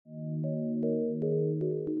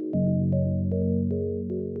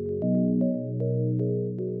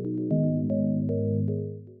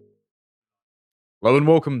Hello and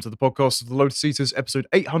welcome to the podcast of the Lotus Eaters, episode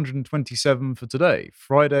 827 for today,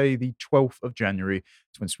 Friday, the 12th of January,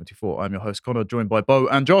 2024. I'm your host, Connor, joined by Beau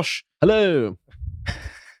and Josh. Hello.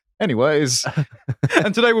 Anyways,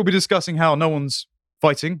 and today we'll be discussing how no one's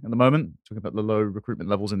fighting at the moment, talking about the low recruitment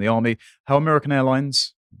levels in the army, how American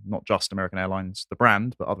Airlines, not just American Airlines, the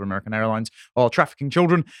brand, but other American airlines, are trafficking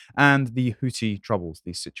children, and the Houthi troubles,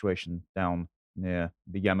 the situation down near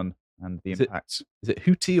the Yemen and the impacts. Is it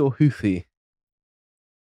Houthi or Houthi?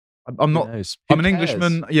 I'm not. Who I'm an cares?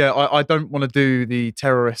 Englishman. Yeah, I don't want to do the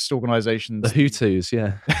terrorist organisations. The Hutus,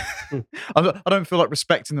 yeah. I don't feel like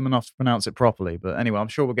respecting them enough to pronounce it properly. But anyway, I'm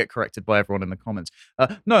sure we'll get corrected by everyone in the comments.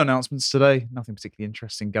 No announcements today. Nothing particularly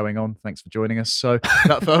interesting going on. Thanks for joining us. So,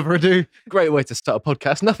 without further ado, Great way to start a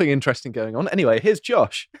podcast. Nothing interesting going on. Anyway, here's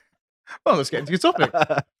Josh. well, let's get into your topic.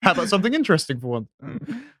 How about something interesting for once?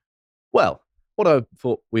 Well, what I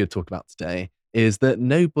thought we would talk about today is that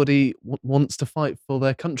nobody wants to fight for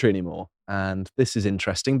their country anymore. And this is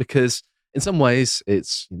interesting because in some ways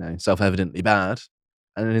it's, self-evidently bad.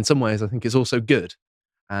 And in some ways I think it's also good.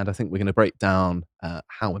 And I think we're going to break down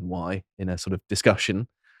how and why in a sort of discussion.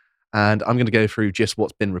 And I'm going to go through just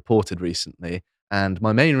what's been reported recently. And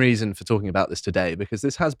my main reason for talking about this today, because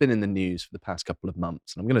this has been in the news for the past couple of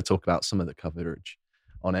months, and I'm going to talk about some of the coverage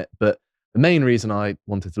on it. But the main reason I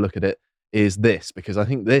wanted to look at it is this, because I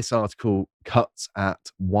think this article cuts at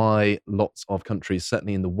why lots of countries,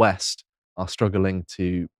 certainly in the West, are struggling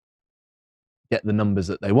to get the numbers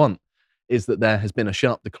that they want, is that there has been a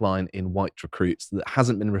sharp decline in white recruits that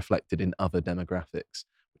hasn't been reflected in other demographics,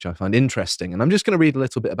 which I find interesting. And I'm just going to read a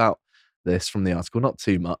little bit about this from the article, not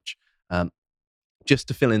too much, just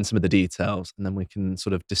to fill in some of the details, and then we can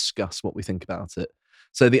sort of discuss what we think about it.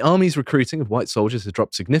 So the Army's recruiting of white soldiers has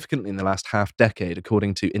dropped significantly in the last half decade,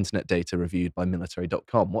 according to internet data reviewed by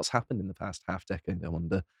military.com. What's happened in the past half decade, I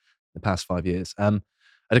wonder, the past 5 years? A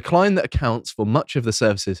decline that accounts for much of the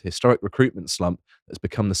service's historic recruitment slump that's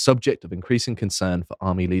become the subject of increasing concern for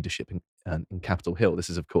Army leadership in Capitol Hill. This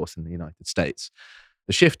is, of course, in the United States.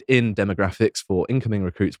 The shift in demographics for incoming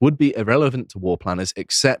recruits would be irrelevant to war planners,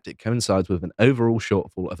 except it coincides with an overall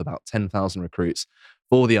shortfall of about 10,000 recruits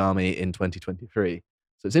for the Army in 2023.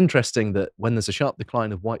 So it's interesting that when there's a sharp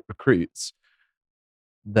decline of white recruits,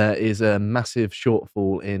 there is a massive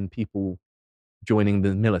shortfall in people joining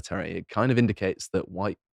the military. It kind of indicates that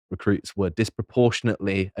white recruits were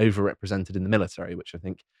disproportionately overrepresented in the military, which I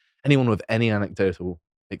think anyone with any anecdotal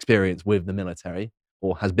experience with the military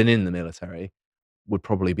or has been in the military would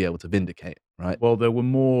probably be able to vindicate, right? Well, there were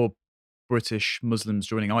more British Muslims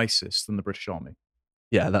joining ISIS than the British Army.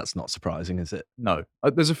 Yeah, that's not surprising, is it? No,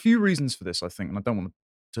 there's a few reasons for this, I think, and I don't want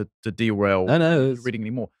to derail reading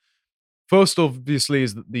anymore. First, obviously,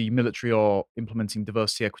 is that the military are implementing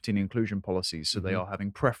diversity, equity, and inclusion policies. So they are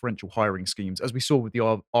having preferential hiring schemes, as we saw with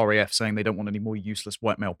the RAF saying they don't want any more useless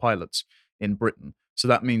white male pilots in Britain. So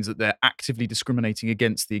that means that they're actively discriminating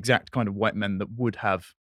against the exact kind of white men that would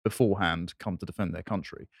have beforehand come to defend their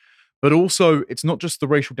country. But also, it's not just the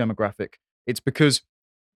racial demographic. It's because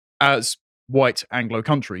as white Anglo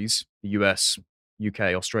countries, the US,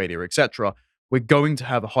 UK, Australia, etc., we're going to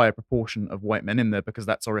have a higher proportion of white men in there because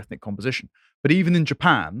that's our ethnic composition. But even in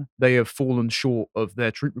Japan, they have fallen short of their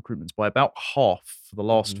troop recruitments by about half for the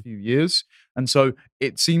last few years. And so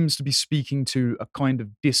it seems to be speaking to a kind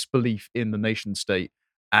of disbelief in the nation state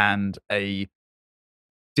and a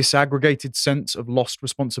disaggregated sense of lost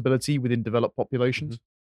responsibility within developed populations.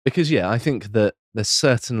 Because, I think that there's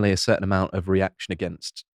certainly a certain amount of reaction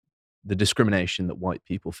against the discrimination that white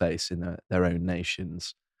people face in their own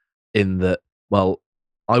nations, in that, well,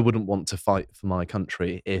 I wouldn't want to fight for my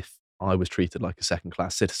country if I was treated like a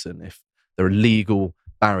second-class citizen, if there are legal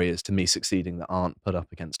barriers to me succeeding that aren't put up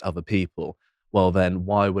against other people. Well, then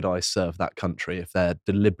why would I serve that country if they're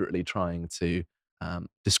deliberately trying to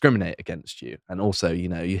discriminate against you? And also,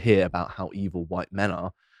 you hear about how evil white men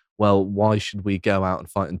are. Well, why should we go out and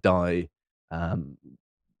fight and die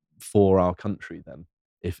for our country then,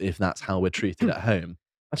 if that's how we're treated at home?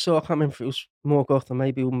 I can't remember if it was Morgoth or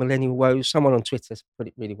maybe Millennial Woes. Someone on Twitter put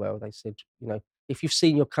it really well. They said, if you've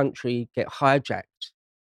seen your country get hijacked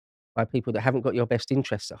by people that haven't got your best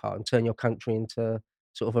interests at heart and turn your country into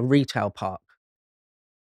sort of a retail park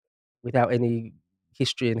without any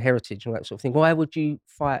history and heritage and that sort of thing, why would you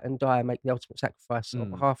fight and die and make the ultimate sacrifice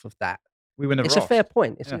on behalf of that? We were never It's asked. a fair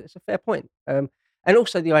point. It's a fair point. And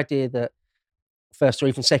also the idea that first or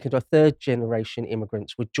even second or third generation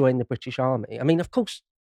immigrants would join the British Army. I mean, of course,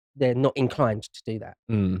 they're not inclined to do that.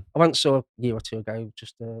 I once saw a year or two ago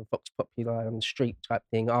just a Vox Populi on the street type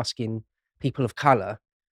thing asking people of colour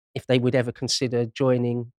if they would ever consider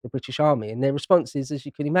joining the British Army. And their responses, as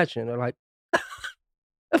you can imagine, are like,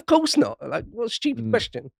 Of course not. Like, what a stupid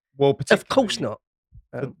question. Well, Of course not.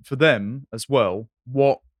 For them as well,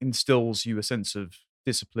 what instills you a sense of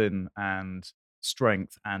discipline and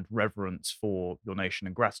strength and reverence for your nation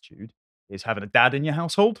and gratitude is having a dad in your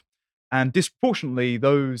household. And disproportionately,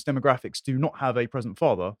 those demographics do not have a present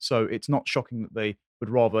father. So it's not shocking that they would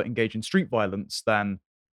rather engage in street violence than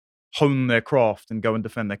hone their craft and go and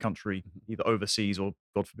defend their country either overseas or,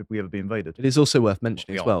 God forbid, we ever be invaded. It is also worth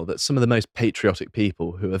mentioning as well that some of the most patriotic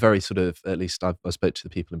people who are very sort of, at least I spoke to the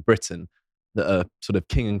people in Britain, that are sort of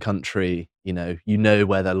king and country, you know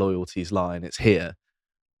where their loyalties lie and it's here,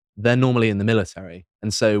 they're normally in the military.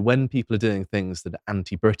 And so when people are doing things that are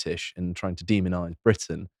anti-British and trying to demonize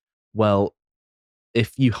Britain, well,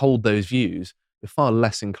 if you hold those views, you're far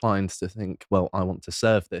less inclined to think, well, I want to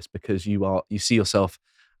serve this, because you see yourself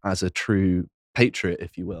as a true patriot,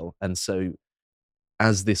 if you will. And so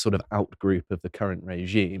as this sort of out group of the current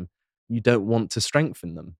regime, you don't want to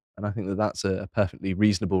strengthen them. And I think that that's a perfectly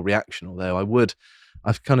reasonable reaction. Although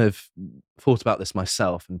I've kind of thought about this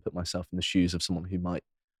myself and put myself in the shoes of someone who might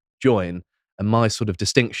join. And my sort of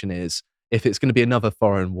distinction is, if it's going to be another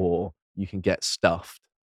foreign war, you can get stuffed.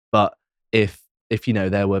 But if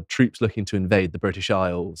there were troops looking to invade the British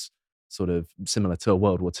Isles, sort of similar to a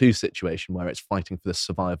World War II situation where it's fighting for the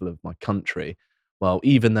survival of my country, well,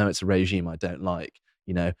 even though it's a regime I don't like,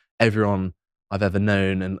 everyone I've ever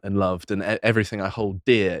known and loved and everything I hold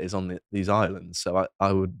dear is on these islands. So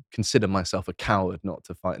I would consider myself a coward not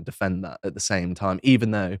to fight and defend that at the same time,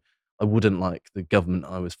 even though I wouldn't like the government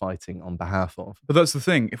I was fighting on behalf of. But that's the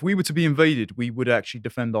thing. If we were to be invaded, we would actually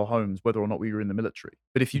defend our homes, whether or not we were in the military.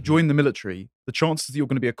 But if you join the military, the chances that you're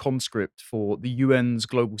going to be a conscript for the UN's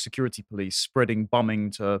global security police spreading bumming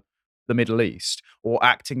to the Middle East, or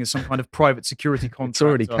acting as some kind of private security contractor. It's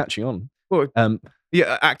already catching on. Well,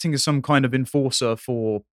 acting as some kind of enforcer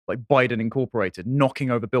for like Biden Incorporated, knocking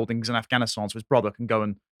over buildings in Afghanistan so his brother can go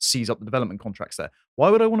and seize up the development contracts there. Why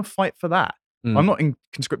would I want to fight for that? I'm not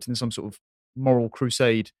conscripted in some sort of moral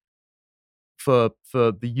crusade for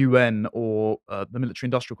the UN or the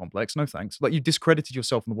military-industrial complex. No thanks. Like, you discredited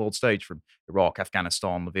yourself on the world stage from Iraq,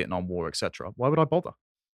 Afghanistan, the Vietnam War, etc. Why would I bother?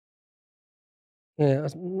 Yeah,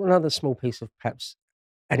 another small piece of perhaps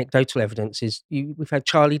anecdotal evidence is we've had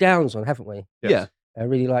Charlie Downs on, haven't we? Yes. Yeah. I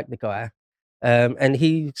really like the guy. And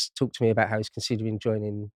he's talked to me about how he's considering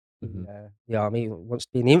joining the army, wants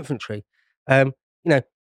to be in the infantry.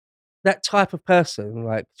 That type of person,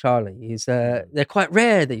 like Charlie, is they're quite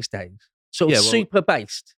rare these days. Sort of super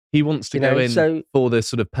based. He wants to go in for the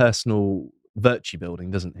sort of personal virtue building,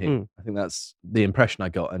 doesn't he? I think that's the impression I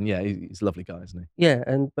got. And yeah, he's a lovely guy, isn't he? Yeah,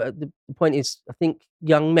 but the point is, I think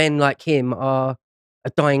young men like him are a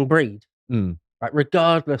dying breed. Right,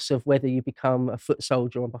 regardless of whether you become a foot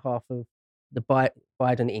soldier on behalf of the Biden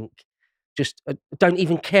Inc. Just don't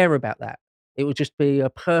even care about that. It would just be a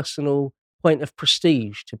personal point of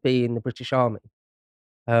prestige to be in the British Army.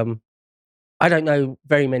 I don't know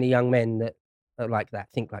very many young men that are like that,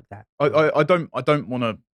 think like that. I don't want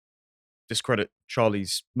to discredit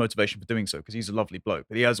Charlie's motivation for doing so, because he's a lovely bloke.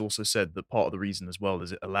 But he has also said that part of the reason as well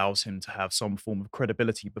is it allows him to have some form of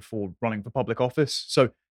credibility before running for public office. So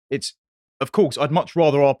it's, of course, I'd much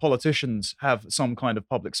rather our politicians have some kind of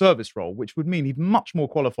public service role, which would mean he's much more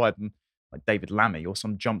qualified than like David Lammy or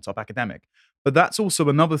some jumped up academic. But that's also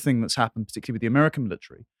another thing that's happened, particularly with the American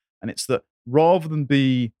military. And it's that rather than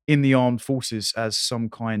be in the armed forces as some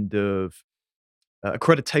kind of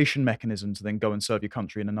accreditation mechanism to then go and serve your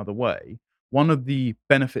country in another way, one of the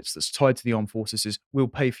benefits that's tied to the armed forces is we'll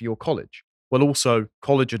pay for your college. Well, also,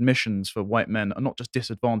 college admissions for white men are not just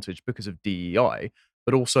disadvantaged because of DEI,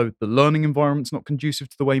 but also the learning environment's not conducive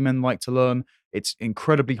to the way men like to learn. It's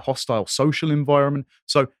incredibly hostile social environment.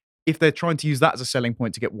 So if they're trying to use that as a selling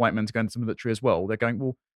point to get white men to go into the military as well, they're going,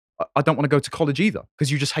 well, I don't want to go to college either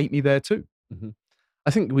because you just hate me there too.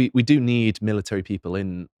 I think we do need military people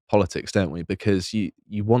in politics, don't we? Because you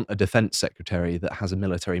want a defense secretary that has a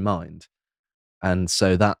military mind. And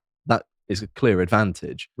so that is a clear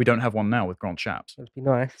advantage. We don't have one now with Grant Shapps. That'd be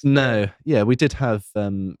nice. No, yeah, we did have,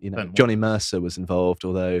 Johnny Mercer was involved,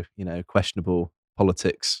 although, questionable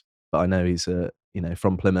politics. But I know he's,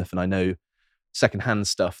 from Plymouth, and I know secondhand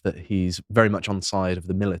stuff that he's very much on side of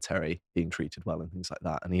the military being treated well and things like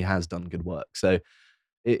that. And he has done good work. So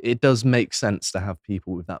it does make sense to have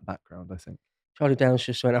people with that background, I think. Charlie Downs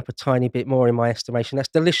just went up a tiny bit more in my estimation. That's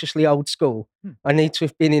deliciously old school. I need to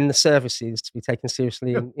have been in the services to be taken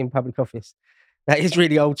seriously in public office. That is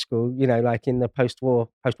really old school, like in the post-World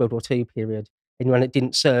War II period. Anyone that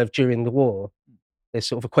didn't serve during the war, there's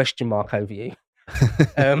sort of a question mark over you.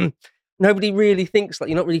 Nobody really thinks, like,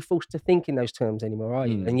 you're not really forced to think in those terms anymore, are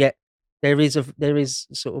you? And yet there is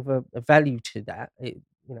sort of a value to that. It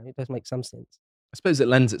does make some sense. I suppose it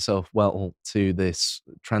lends itself well to this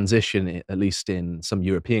transition, at least in some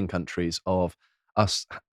European countries, of us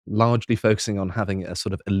largely focusing on having a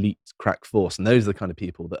sort of elite crack force. And those are the kind of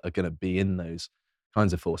people that are going to be in those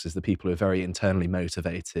kinds of forces, the people who are very internally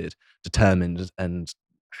motivated, determined, and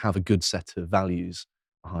have a good set of values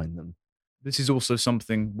behind them. This is also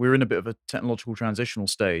something, we're in a bit of a technological transitional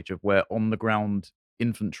stage of where on-the-ground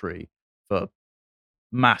infantry for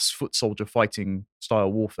mass foot soldier fighting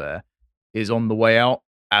style warfare is on the way out,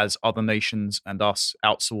 as other nations and us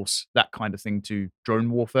outsource that kind of thing to drone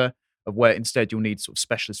warfare, of where instead you'll need sort of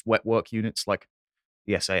specialist wet work units like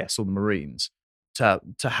the SAS or the Marines to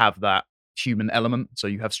have that human element. So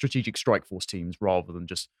you have strategic strike force teams rather than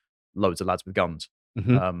just loads of lads with guns.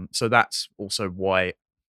 Mm-hmm. So that's also why,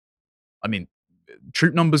 I mean,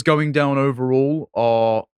 troop numbers going down overall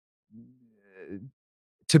are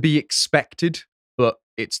to be expected, but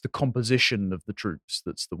it's the composition of the troops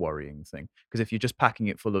that's the worrying thing. Because if you're just packing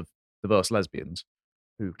it full of diverse lesbians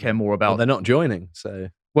who care more about... Well, they're not joining, so...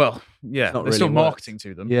 Well, yeah, they're still marketing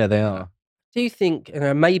to them. Yeah, they are. Do you think, and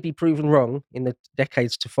I may be proven wrong in the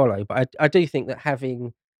decades to follow, but I do think that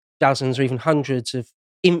having dozens or even hundreds of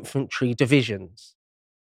infantry divisions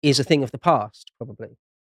is a thing of the past, probably.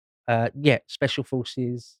 Special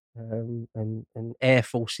forces and air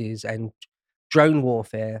forces and drone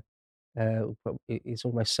warfare is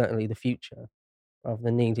almost certainly the future, rather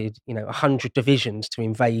than needed 100 divisions to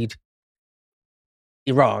invade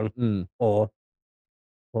Iran or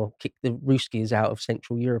kick the Ruskies out of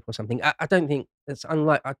Central Europe or something. I don't think that's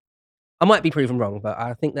unlikely. I might be proven wrong, but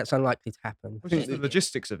I think that's unlikely to happen. I think the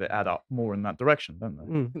logistics of it add up more in that direction, don't they?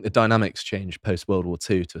 I think the dynamics changed post-World War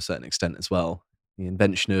II to a certain extent as well. The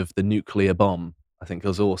invention of the nuclear bomb, I think,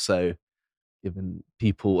 has also given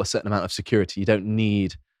people a certain amount of security. You don't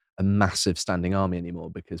need a massive standing army anymore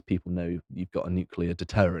because people know you've got a nuclear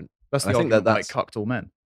deterrent. That's the argument why it cucked all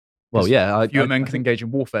men. Well, yeah. Fewer men can engage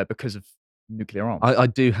in warfare because of nuclear arms. I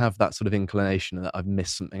do have that sort of inclination that I've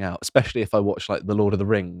missed something out, especially if I watch like The Lord of the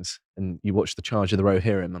Rings and you watch The Charge of the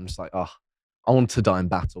Rohirrim. I'm just like, I want to die in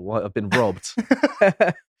battle. I've been robbed.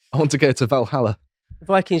 I want to go to Valhalla. The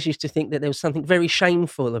Vikings used to think that there was something very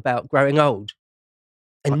shameful about growing old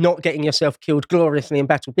and not getting yourself killed gloriously in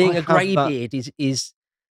battle. Being a greybeard is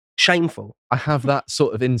shameful. I have that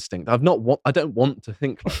sort of instinct. I don't want to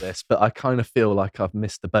think like this, but I kind of feel like I've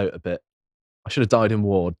missed the boat a bit. I should have died in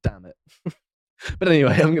war, damn it. But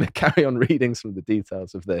anyway, I'm going to carry on reading some of the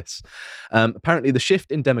details of this. Apparently, the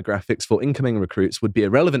shift in demographics for incoming recruits would be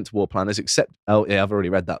irrelevant to war planners, except... Oh, yeah, I've already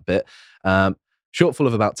read that bit. Shortfall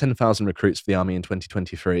of about 10,000 recruits for the army in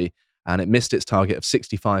 2023, and it missed its target of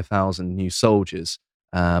 65,000 new soldiers.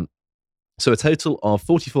 So a total of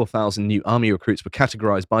 44,000 new army recruits were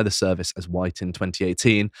categorized by the service as white in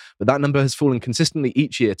 2018, but that number has fallen consistently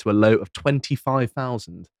each year to a low of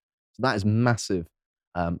 25,000. So that is massive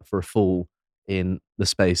for a fall in the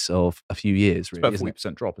space of a few years, really. It's about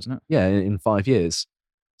 40% drop, isn't it? Yeah, in 5 years.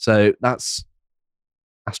 So that's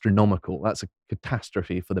astronomical. That's a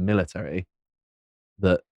catastrophe for the military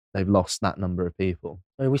that they've lost that number of people.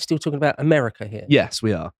 Are we still talking about America here? Yes,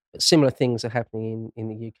 we are. But similar things are happening in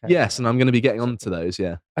the UK. Yes, and I'm going to be getting onto those,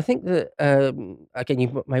 yeah. I think that, again,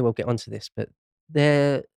 you may well get onto this, but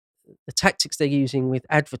the tactics they're using with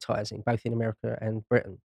advertising, both in America and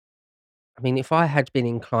Britain. I mean, if I had been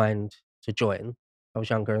inclined to join, I was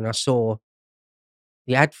younger, and I saw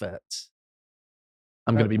the adverts.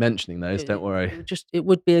 I'm going to be mentioning those, don't worry. It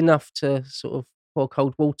would be enough to sort of pour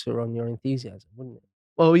cold water on your enthusiasm, wouldn't it?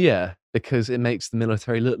 Well, yeah, because it makes the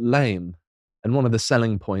military look lame. And one of the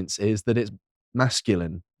selling points is that it's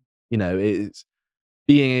masculine. It's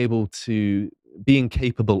being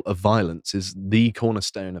capable of violence is the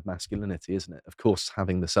cornerstone of masculinity, isn't it? Of course,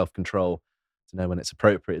 having the self-control to know when it's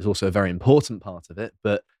appropriate is also a very important part of it,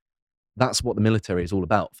 but that's what the military is all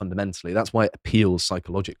about fundamentally. That's why it appeals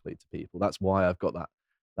psychologically to people. That's why I've got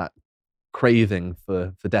that craving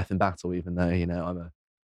for death in battle, even though, I'm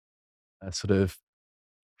a sort of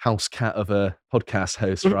house cat of a podcast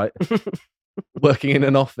host, right? Working in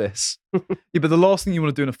an office. Yeah, but the last thing you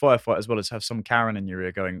want to do in a firefight as well is have some Karen in your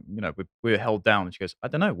ear going, we're held down. And she goes, I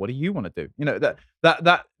don't know, what do you want to do?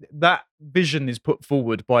 That vision is put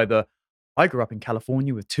forward by the I grew up in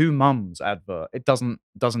California with 2 mums advert. It doesn't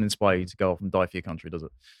inspire you to go off and die for your country, does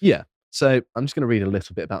it? Yeah. So I'm just going to read a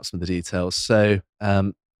little bit about some of the details. So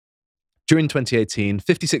during 2018,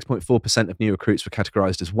 56.4% of new recruits were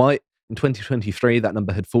categorized as white. In 2023, that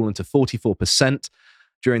number had fallen to 44%.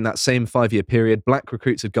 during that same 5-year period, black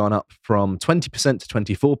recruits had gone up from 20% to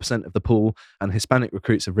 24% of the pool, and Hispanic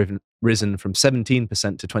recruits have risen from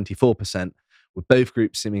 17% to 24%, with both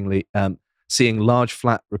groups seemingly seeing large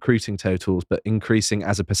flat recruiting totals, but increasing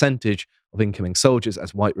as a percentage of incoming soldiers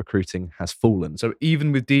as white recruiting has fallen. So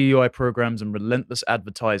even with DEI programs and relentless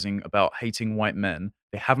advertising about hating white men,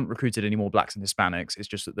 they haven't recruited any more blacks and Hispanics. It's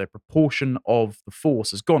just that their proportion of the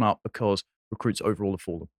force has gone up because recruits overall have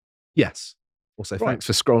fallen. Yes. Also, thanks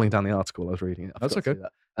for scrolling down the article. I was reading it. That's okay.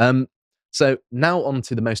 So now on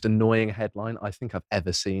to the most annoying headline I think I've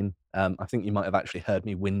ever seen. I think you might have actually heard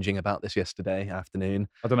me whinging about this yesterday afternoon.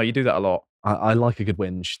 I don't know. You do that a lot. I like a good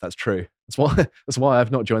whinge. That's true. That's why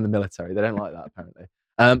I've not joined the military. They don't like that, apparently.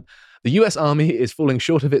 The US Army is falling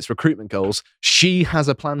short of its recruitment goals. She has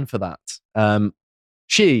a plan for that.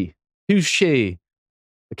 She. Who's she?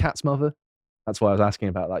 The cat's mother? That's why I was asking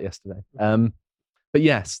about that yesterday. But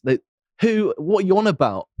yes, what are you on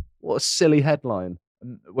about? What a silly headline.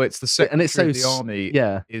 Well, it's the Secretary of the Army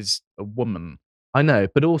is a woman. I know,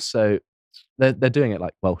 but also they're doing it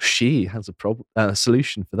like, well, she has a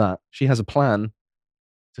solution for that. She has a plan.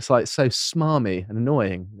 Just like so smarmy and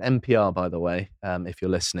annoying. NPR, by the way, if you're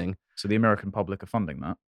listening. So the American public are funding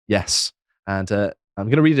that? Yes. And I'm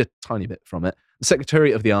going to read a tiny bit from it. The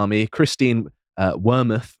Secretary of the Army, Christine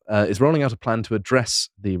Wormuth, is rolling out a plan to address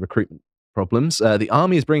the recruitment problems. The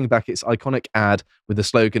Army is bringing back its iconic ad with the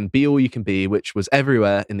slogan, "Be all you can be," which was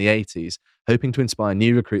everywhere in the 80s, hoping to inspire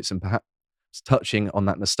new recruits and perhaps touching on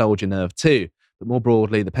that nostalgia nerve too. But more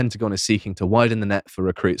broadly, the Pentagon is seeking to widen the net for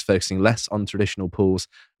recruits, focusing less on traditional pools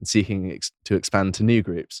and seeking to expand to new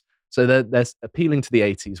groups. So they're appealing to the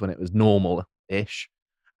 80s when it was normal-ish,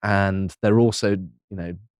 and they're also,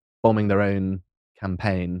 bombing their own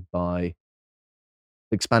campaign by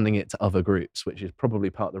expanding it to other groups, which is probably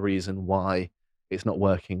part of the reason why it's not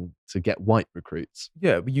working to get white recruits.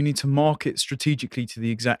 Yeah, but you need to market strategically to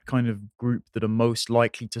the exact kind of group that are most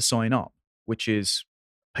likely to sign up, which is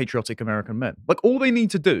patriotic American men. Like, all they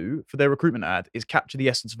need to do for their recruitment ad is capture the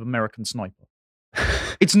essence of American Sniper.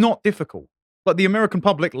 It's not difficult. Like, the American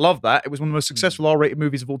public loved that. It was one of the most successful R-rated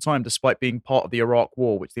movies of all time, despite being part of the Iraq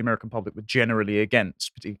War, which the American public were generally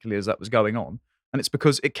against, particularly as that was going on. And it's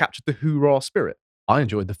because it captured the hoorah spirit. I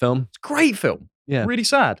enjoyed the film. It's a great film. Yeah. Really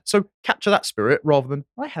sad. So capture that spirit rather than,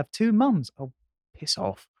 I have 2 mums. Oh, piss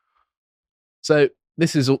off. So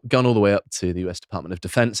this has gone all the way up to the US Department of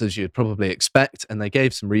Defense, as you'd probably expect, and they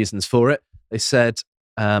gave some reasons for it. They said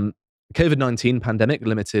the COVID-19 pandemic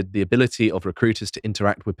limited the ability of recruiters to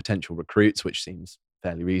interact with potential recruits, which seems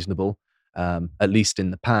fairly reasonable, at least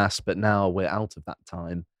in the past, but now we're out of that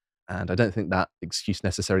time. And I don't think that excuse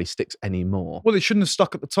necessarily sticks anymore. Well, it shouldn't have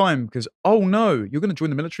stuck at the time because, oh no, you're going to join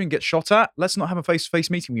the military and get shot at? Let's not have a face-to-face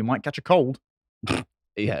meeting. You might catch a cold.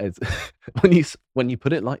 Yeah, when you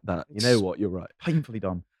put it like that, you know what, you're right. Painfully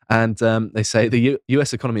dumb. And they say the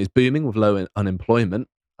US economy is booming with low unemployment.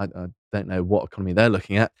 I don't know what economy they're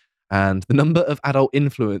looking at. And the number of adult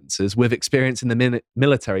influencers with experience in the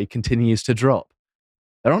military continues to drop.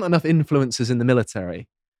 There aren't enough influencers in the military.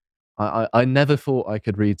 I never thought I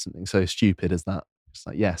could read something so stupid as that. It's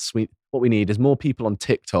like, yes, what we need is more people on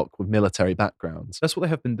TikTok with military backgrounds. That's what they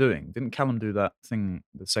have been doing. Didn't Callum do the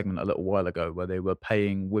segment a little while ago where they were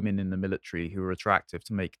paying women in the military who were attractive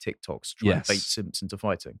to make TikToks to try and bait simps into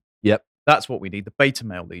fighting? Yep. That's what we need, the beta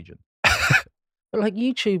male legion. But like,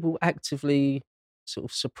 YouTube will actively sort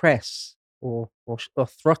of suppress or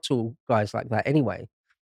throttle guys like that anyway.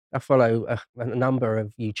 I follow a number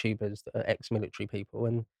of YouTubers that are ex-military people,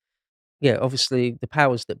 and yeah, obviously the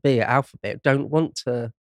powers that be at Alphabet don't want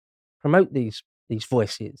to promote these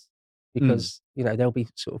voices because they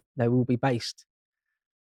will be based.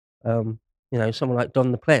 Someone like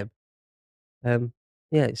Don the Pleb.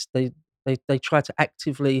 They try to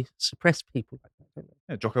actively suppress people like that, don't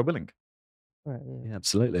they? Yeah, Jocko Willink. Right, Yeah,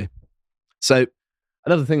 absolutely. So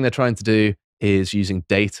another thing they're trying to do is using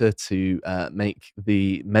data to make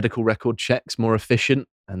the medical record checks more efficient,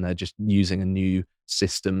 and they're just using a new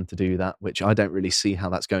system to do that, which I don't really see how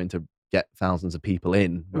that's going to get thousands of people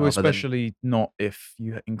in. Well, especially not if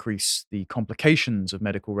you increase the complications of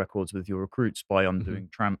medical records with your recruits by undoing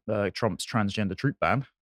Trump's transgender troop ban.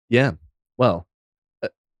 Yeah. Well,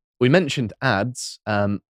 we mentioned ads.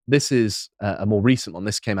 This is a more recent one.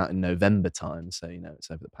 This came out in November time, so it's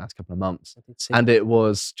over the past couple of months. And it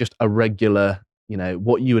was just a regular,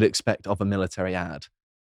 what you would expect of a military ad.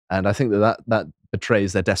 And I think that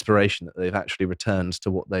betrays their desperation that they've actually returned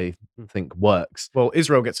to what they think works. Well,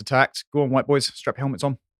 Israel gets attacked. Go on, white boys, strap your helmets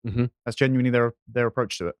on. Mm-hmm. That's genuinely their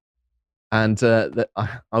approach to it. And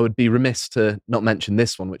I would be remiss to not mention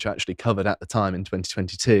this one, which I actually covered at the time in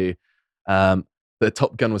 2022. that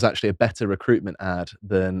Top Gun was actually a better recruitment ad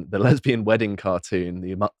than the lesbian wedding cartoon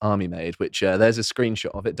the army made, which there's a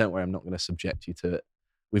screenshot of it. Don't worry, I'm not going to subject you to it.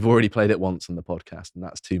 We've already played it once on the podcast, and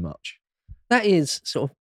that's too much. That is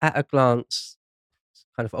sort of, at a glance,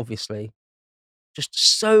 kind of obviously,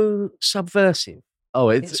 just so subversive. Oh,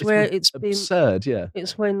 it's where it's absurd, yeah.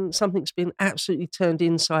 It's when something's been absolutely turned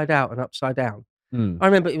inside out and upside down. Mm. I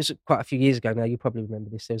remember it was quite a few years ago now, you probably remember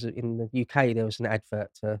this. In the UK, there was an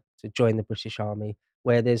advert to join the British Army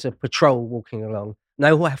where there's a patrol walking along. And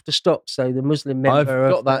they all have to stop, so the Muslim member...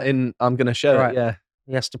 I've got that in, I'm going to show it, yeah.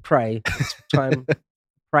 He has to pray. Time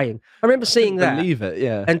praying. I remember seeing that. Believe it,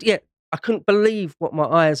 yeah. And yet, I couldn't believe what my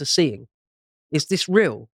eyes are seeing. Is this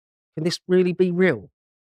real? Can this really be real?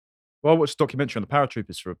 Well, I watched a documentary on the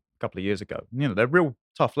paratroopers for a couple of years ago. You know, they're real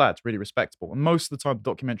tough lads, really respectable. And most of the time, the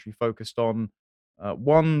documentary focused on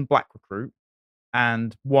one black recruit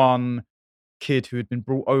and one kid who had been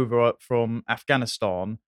brought over from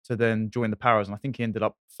Afghanistan to then join the paras. And I think he ended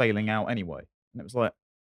up failing out anyway. And it was like,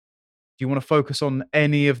 do you want to focus on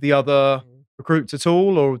any of the other recruits at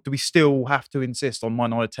all? Or do we still have to insist on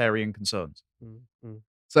minoritarian concerns? Mm-hmm.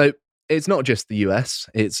 So it's not just the US,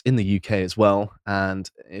 it's in the UK as well. And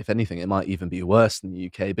if anything, it might even be worse than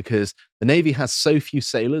the UK because the Navy has so few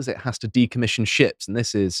sailors, it has to decommission ships. And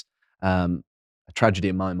this is a tragedy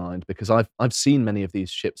in my mind because I've seen many of these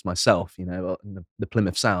ships myself, you know, in the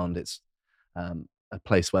Plymouth Sound. It's a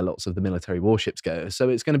place where lots of the military warships go. So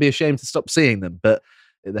it's going to be a shame to stop seeing them. But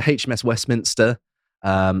the HMS Westminster,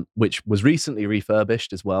 which was recently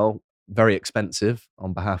refurbished as well, very expensive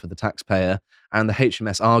on behalf of the taxpayer, and the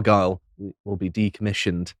HMS Argyle will be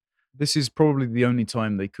decommissioned. This is probably the only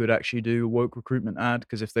time they could actually do a woke recruitment ad,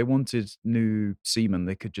 because if they wanted new seamen,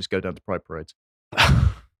 they could just go down to Pride Parades.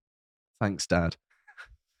 Thanks, Dad.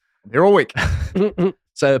 I'm here all week.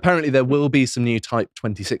 So apparently there will be some new Type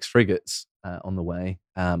 26 frigates on the way,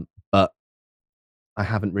 but I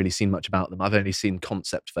haven't really seen much about them. I've only seen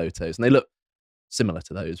concept photos, and they look similar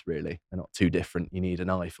to those, really. They're not too different. You need an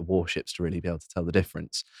eye for warships to really be able to tell the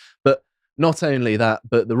difference. But not only that,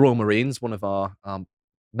 but the Royal Marines, one of our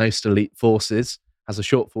most elite forces, has a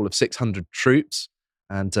shortfall of 600 troops.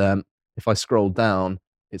 And if I scroll down,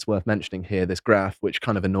 it's worth mentioning here this graph, which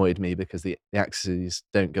kind of annoyed me because the axes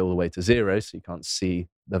don't go all the way to zero, so you can't see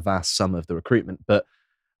the vast sum of the recruitment. But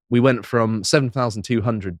we went from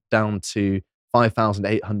 7,200 down to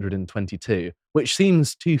 5,822, which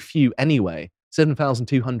seems too few anyway.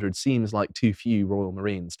 7,200 seems like too few Royal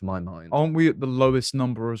Marines to my mind. Aren't we at the lowest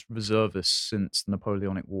number of reservists since the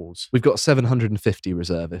Napoleonic Wars? We've got 750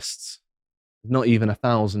 reservists. Not even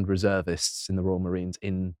 1,000 reservists in the Royal Marines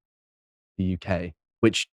in the UK,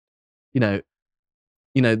 which, the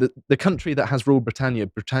country that has ruled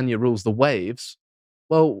Britannia rules the waves.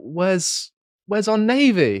 Well, where's our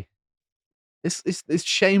Navy? It's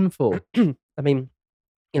shameful. I mean,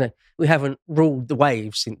 we haven't ruled the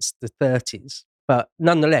waves since the 30s, but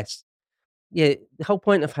nonetheless, the whole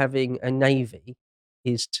point of having a navy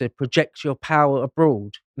is to project your power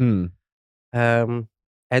abroad. Mm. And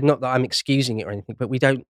not that I'm excusing it or anything, but we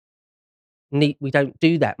don't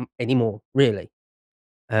do that anymore, really.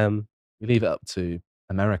 We leave it up to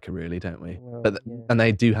America, really, don't we? Well, and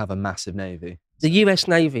they do have a massive navy. The US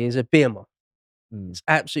Navy is a behemoth. Mm. It's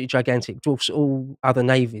absolutely gigantic, dwarfs all other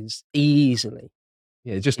navies easily.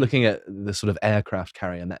 Yeah, just looking at the sort of aircraft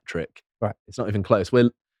carrier metric, right? It's not even close.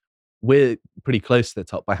 We're pretty close to the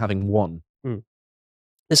top by having one. Mm.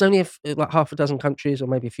 There's only like half a dozen countries, or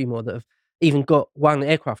maybe a few more, that have even got one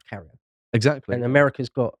aircraft carrier. Exactly. And America's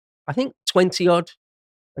got, I think, 20 odd,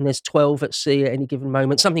 and there's 12 at sea at any given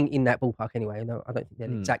moment. Something in that ballpark, anyway. No, I don't think they're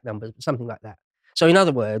the exact numbers, but something like that. So, in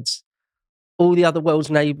other words, all the other world's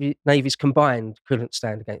navies combined couldn't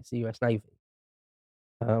stand against the US Navy.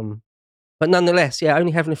 But nonetheless,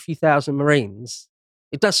 only having a few thousand Marines,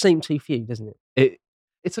 it does seem too few, doesn't it?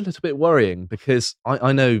 It's a little bit worrying because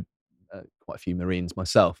I know quite a few Marines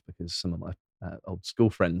myself because some of my old school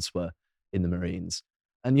friends were in the Marines.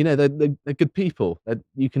 And, they're good people.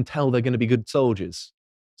 You can tell they're going to be good soldiers.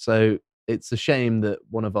 So it's a shame that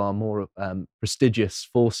one of our more prestigious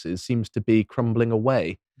forces seems to be crumbling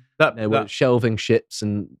away. We're shelving ships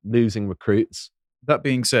and losing recruits. That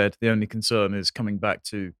being said, the only concern is coming back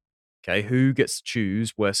to, okay, who gets to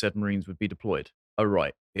choose where said Marines would be deployed? Oh,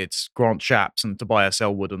 right. It's Grant Shapps and Tobias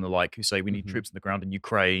Ellwood and the like who say we need troops on the ground in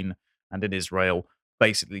Ukraine and in Israel,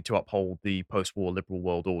 basically to uphold the post-war liberal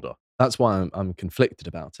world order. That's why I'm conflicted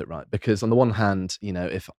about it, right? Because on the one hand,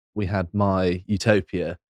 if we had my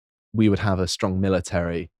utopia, we would have a strong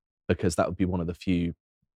military because that would be one of the few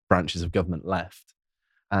branches of government left.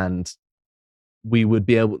 And we would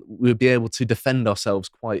be able to defend ourselves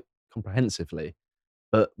quite comprehensively.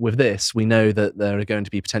 But with this, we know that there are going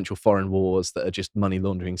to be potential foreign wars that are just money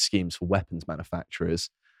laundering schemes for weapons manufacturers.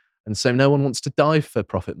 And so no one wants to dive for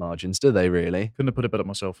profit margins, do they really? Couldn't have put it better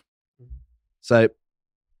myself. So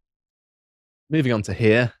moving on to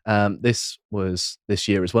here, this was this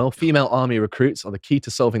year as well. Female army recruits are the key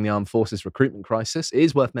to solving the armed forces recruitment crisis. It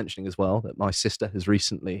is worth mentioning as well that my sister has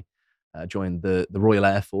recently joined the Royal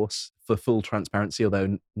Air Force for full transparency,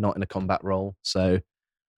 although not in a combat role. So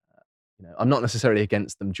I'm not necessarily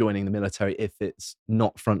against them joining the military if it's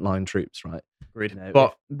not frontline troops, right? Agreed.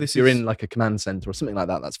 But if you're in like a command center or something like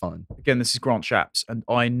that, that's fine. Again, this is Grant Shapps, and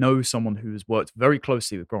I know someone who has worked very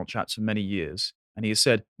closely with Grant Shapps for many years, and he has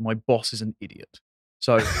said, my boss is an idiot.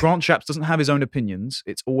 So Grant Shapps doesn't have his own opinions.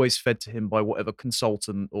 It's always fed to him by whatever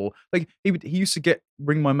consultant or like he used to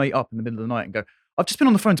ring my mate up in the middle of the night and go, I've just been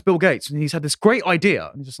on the phone to Bill Gates and he's had this great idea.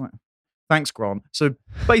 And he's just like, thanks, Grant. So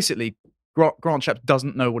basically, Grant Shapps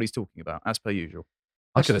doesn't know what he's talking about, as per usual.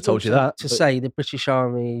 I could have told you that. To say the British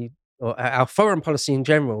Army or our foreign policy in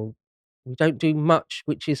general, we don't do much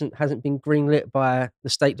which hasn't been greenlit by the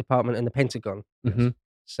State Department and the Pentagon. Mm-hmm.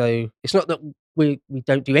 So it's not that we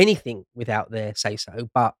don't do anything without their say-so,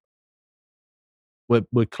 but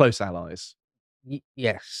we're close allies.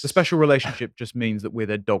 Yes. The special relationship just means that we're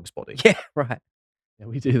their dog's body. Yeah, right. Yeah,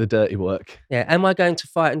 we do the dirty work. Yeah. Am I going to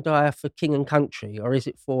fight and die for king and country, or is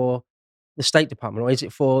it for the State Department, or is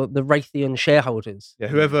it for the Raytheon shareholders? Yeah,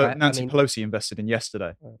 whoever Nancy Pelosi invested in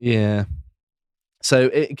yesterday. Yeah. So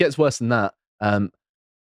it gets worse than that.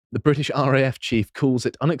 The British RAF chief calls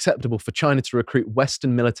it unacceptable for China to recruit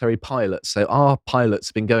Western military pilots. So our pilots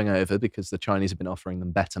have been going over because the Chinese have been offering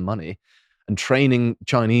them better money and training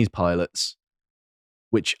Chinese pilots,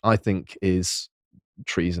 which I think is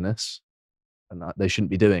treasonous. And they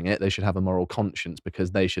shouldn't be doing it. They should have a moral conscience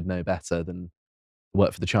because they should know better than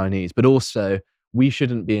work for the Chinese. But also, we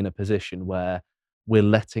shouldn't be in a position where we're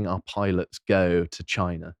letting our pilots go to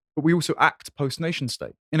China. But we also act post-nation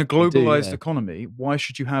state. In a globalized economy, why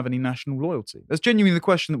should you have any national loyalty? That's genuinely the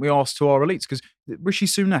question that we ask to our elites, because Rishi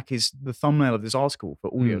Sunak is the thumbnail of this article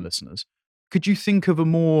for audio listeners. Could you think of a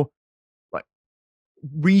more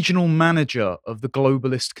regional manager of the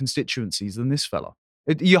globalist constituencies than this fella?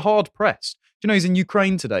 You're hard-pressed. Do you know he's in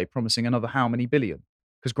Ukraine today promising another how many billion?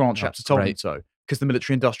 Because Grant Shapps has told him so. Because the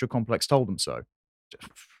military-industrial complex told them so. A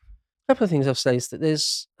couple of things I'll say is that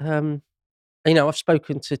there's... I've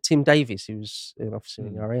spoken to Tim Davies, who's an officer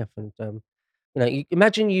in the RAF, and you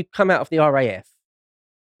imagine you come out of the RAF,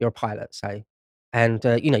 you're a pilot, say, and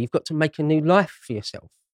you've got to make a new life for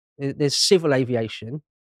yourself. There's civil aviation,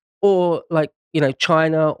 or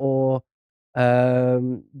China or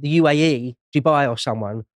the UAE, Dubai, or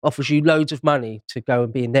someone offers you loads of money to go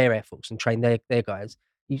and be in their air force and train their guys.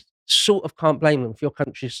 You sort of can't blame them if your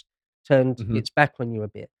country's turned its back on you a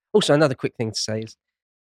bit. Also, another quick thing to say is,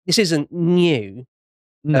 this isn't new.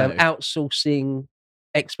 No. Outsourcing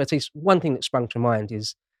expertise. One thing that sprung to mind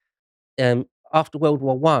is after World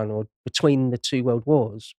War I, or between the two world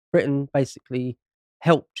wars, Britain basically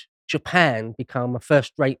helped Japan become a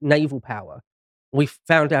first-rate naval power. We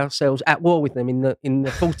found ourselves at war with them in the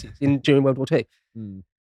 40s, during World War II.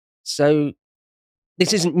 So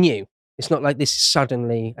this isn't new. It's not like this is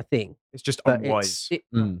suddenly a thing. It's just unwise. I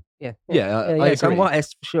agree. It's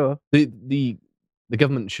unwise for sure. The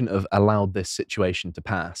government shouldn't have allowed this situation to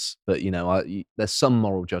pass, but there's some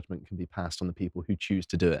moral judgment can be passed on the people who choose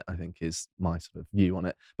to do it, I think, is my sort of view on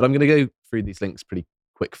it. But I'm going to go through these links pretty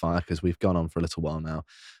quick fire because we've gone on for a little while now.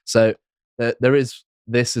 So there is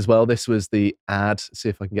this as well. This was the ad. See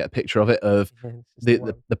if I can get a picture of it, of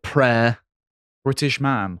the prayer. British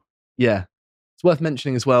man. Yeah. It's worth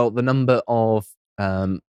mentioning as well, the number of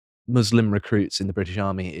Muslim recruits in the British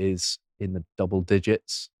Army is in the double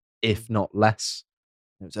digits, if not less.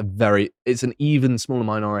 It's an even smaller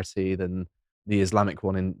minority than the Islamic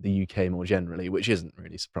one in the UK more generally, which isn't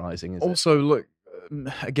really surprising, is it? Also, look,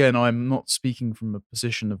 again, I'm not speaking from a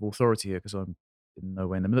position of authority here because I'm in no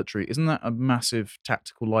way in the military. Isn't that a massive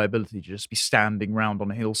tactical liability to just be standing round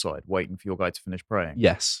on a hillside waiting for your guy to finish praying?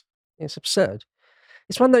 Yes. It's absurd.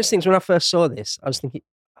 It's one of those things, when I first saw this, I was thinking,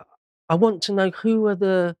 I want to know who are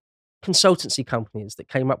the consultancy companies that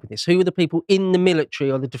came up with this. Who are the people in the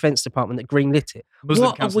military or the Defence Department that greenlit it?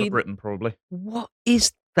 Muslim Council of Britain, probably. What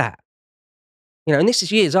is that? And this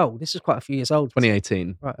is years old. This is quite a few years old.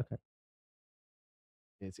 2018. Right, okay.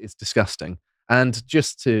 It's disgusting. And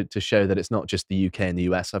just to show that it's not just the UK and the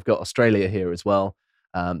US, I've got Australia here as well.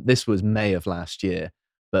 This was May of last year,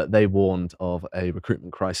 but they warned of a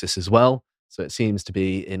recruitment crisis as well. So it seems to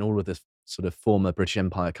be in all of the sort of former British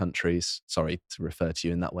Empire countries. Sorry to refer to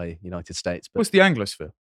you in that way, United States. But what's the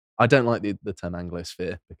Anglosphere? I don't like the term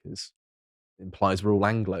Anglosphere because implies we're all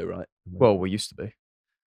Anglo, right? Well, we used to be.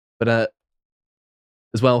 But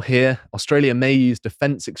as well here, Australia may use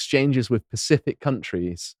defence exchanges with Pacific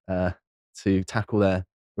countries to tackle their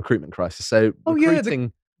recruitment crisis. So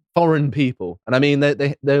recruiting foreign people, and I mean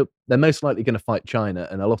they're most likely going to fight China,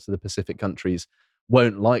 and a lot of the Pacific countries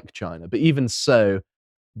won't like China. But even so,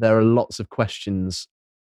 there are lots of questions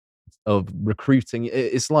of recruiting.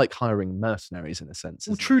 It's like hiring mercenaries in a sense.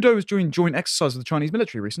 Well, Trudeau was doing joint exercise with the Chinese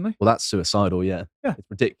military recently. Well, that's suicidal. Yeah, it's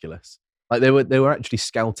ridiculous. Like they were actually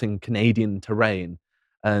scouting Canadian terrain,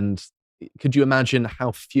 and could you imagine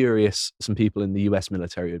how furious some people in the US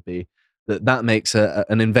military would be that makes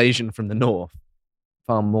an invasion from the north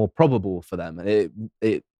far more probable for them.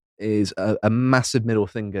 It is a massive middle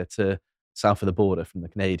finger to south of the border from the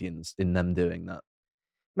Canadians in them doing that.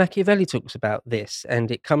 Machiavelli talks about this, and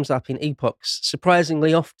it comes up in epochs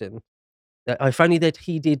surprisingly often. That if only that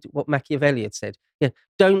he did what Machiavelli had said. Yeah,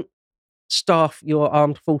 don't staff your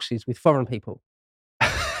armed forces with foreign people.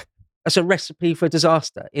 That's a recipe for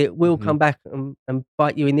disaster. It will come back and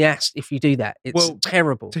bite you in the ass if you do that. It's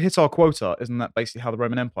terrible. To hit our quota, isn't that basically how the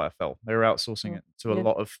Roman Empire fell? They were outsourcing it to a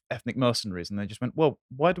lot of ethnic mercenaries, and they just went, well,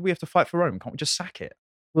 why do we have to fight for Rome? Can't we just sack it?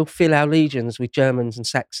 We'll fill our legions with Germans and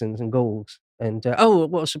Saxons and Gauls. And,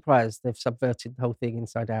 what a surprise. They've subverted the whole thing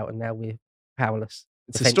inside out, and now we're powerless.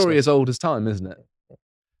 It's a story as old as time, isn't it?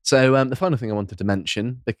 So the final thing I wanted to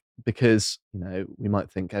mention, because we might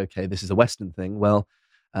think, okay, this is a Western thing. Well,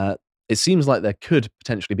 it seems like there could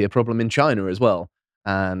potentially be a problem in China as well.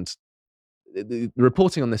 And the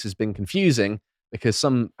reporting on this has been confusing because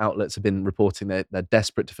some outlets have been reporting that they're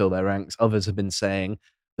desperate to fill their ranks. Others have been saying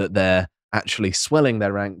that they're actually swelling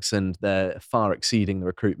their ranks and they're far exceeding the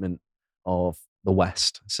recruitment of the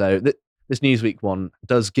West. So this Newsweek one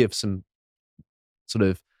does give some sort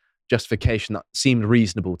of justification that seemed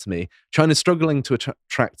reasonable to me. China's struggling to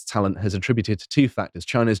attract talent has attributed to two factors.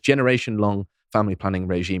 China's generation-long family planning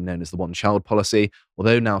regime known as the one-child policy,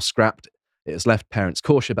 although now scrapped, it has left parents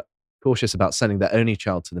cautious about sending their only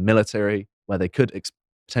child to the military, where they could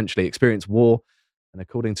potentially experience war. And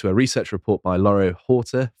according to a research report by Laura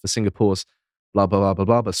Horta for Singapore's blah, blah, blah, blah,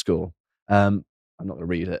 blah, blah school, I'm not going to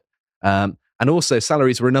read it. And also,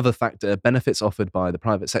 salaries were another factor. Benefits offered by the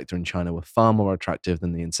private sector in China were far more attractive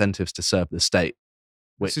than the incentives to serve the state.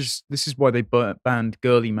 This is why they banned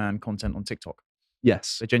girly man content on TikTok.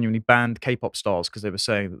 Yes. They genuinely banned K-pop stars because they were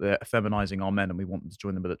saying that they're feminizing our men and we want them to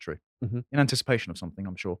join the military. In anticipation of something,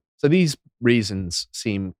 I'm sure. So these reasons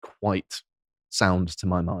seem quite sound to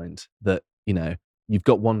my mind, that, you've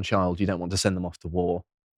got one child, you don't want to send them off to war.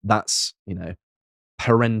 That's,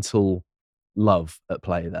 parental love at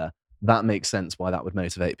play there. That makes sense why that would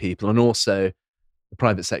motivate people. And also the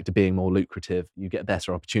private sector being more lucrative, you get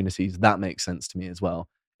better opportunities. That makes sense to me as well.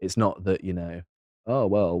 It's not that, oh,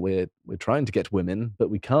 well, we're trying to get women, but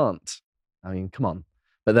we can't. I mean, come on.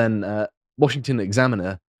 But then Washington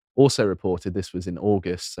Examiner also reported, this was in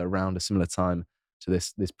August, so around a similar time to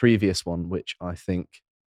this previous one, which I think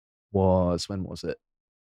was, when was it?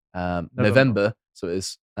 November. So it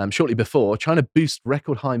was shortly before, trying to boost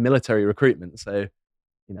record high military recruitment. So,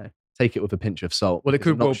 take it with a pinch of salt. Well, it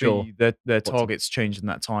could well be their targets changed in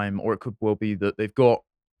that time, or it could well be that they've got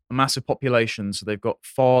a massive population, so they've got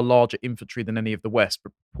far larger infantry than any of the West,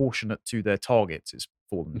 but proportionate to their targets is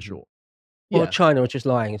fallen short. Well, China are just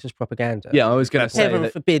lying. It's just propaganda. Yeah, I was going to say heaven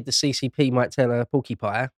forbid the CCP might tell a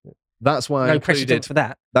porcupine. That's why no precedent for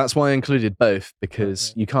that. That's why I included both,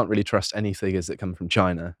 because you can't really trust any figures that come from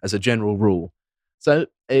China as a general rule. So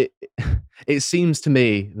it seems to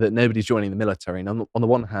me that nobody's joining the military. And on the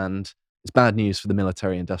one hand, it's bad news for the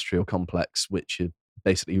military-industrial complex, which have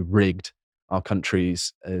basically rigged our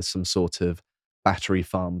countries as some sort of battery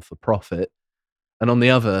farm for profit. And on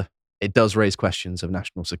the other, it does raise questions of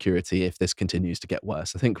national security if this continues to get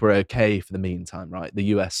worse. I think we're okay for the meantime, right? The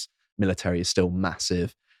US military is still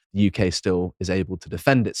massive. The UK still is able to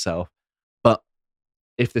defend itself. But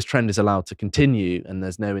if this trend is allowed to continue and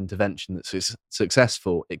there's no intervention that's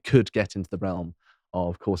successful, it could get into the realm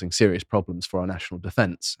of causing serious problems for our national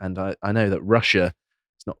defense. And I know that Russia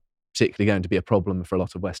is not particularly going to be a problem for a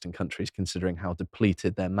lot of Western countries, considering how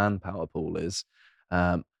depleted their manpower pool is.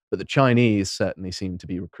 But the Chinese certainly seem to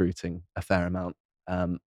be recruiting a fair amount,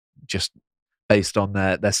 just based on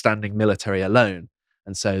their standing military alone.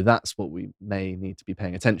 And so that's what we may need to be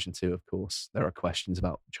paying attention to. Of course, there are questions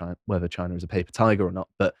about China, whether China is a paper tiger or not,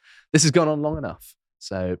 but this has gone on long enough.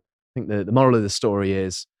 So I think the moral of the story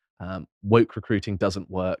is woke recruiting doesn't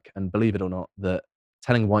work. And believe it or not, that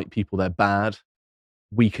telling white people they're bad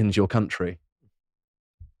weakens your country.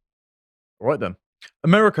 All right, then.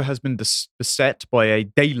 America has been beset by a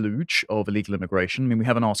deluge of illegal immigration. I mean, we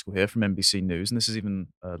have an article here from NBC News, and this is even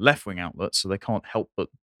a left-wing outlet, so they can't help but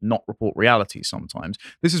not report reality sometimes.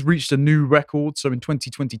 This has reached a new record. So in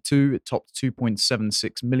 2022, it topped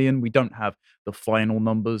 2.76 million. We don't have the final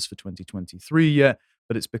numbers for 2023 yet,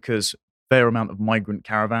 but it's because a fair amount of migrant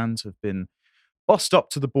caravans have been bussed up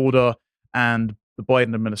to the border, and the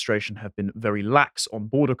Biden administration have been very lax on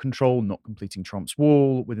border control, not completing Trump's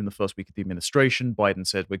wall. Within the first week of the administration, Biden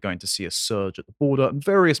said we're going to see a surge at the border, and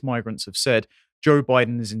various migrants have said Joe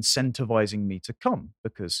Biden is incentivizing me to come,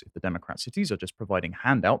 because if the Democrat cities are just providing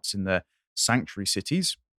handouts in their sanctuary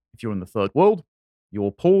cities, if you're in the third world,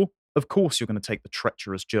 you're poor, of course you're going to take the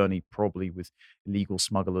treacherous journey, probably with illegal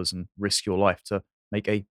smugglers, and risk your life to make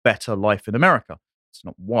a better life in America. It's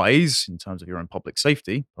not wise in terms of your own public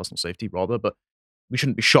safety, personal safety rather, but we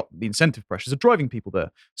shouldn't be shocked that the incentive pressures are driving people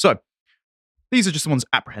there. So these are just the ones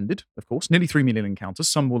apprehended, of course, nearly 3 million encounters.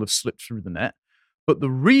 Some will have slipped through the net. But the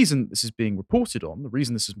reason this is being reported on, the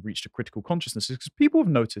reason this has reached a critical consciousness, is because people have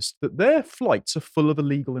noticed that their flights are full of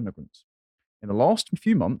illegal immigrants. In the last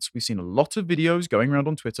few months, we've seen a lot of videos going around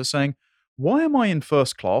on Twitter saying, why am I in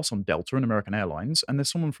first class on Delta and American Airlines, and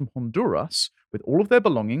there's someone from Honduras with all of their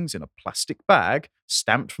belongings in a plastic bag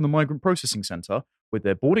stamped from the migrant processing center with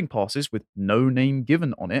their boarding passes with no name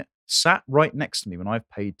given on it, sat right next to me when I've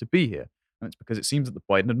paid to be here? And it's because it seems that the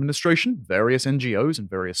Biden administration, various NGOs, and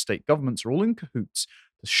various state governments are all in cahoots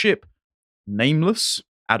to ship nameless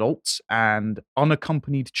adults and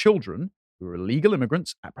unaccompanied children who are illegal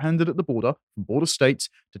immigrants apprehended at the border from border states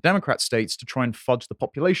to Democrat states to try and fudge the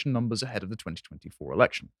population numbers ahead of the 2024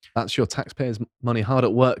 election. That's your taxpayers' money hard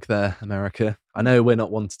at work there, America. I know we're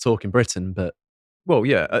not one to talk in Britain, but well,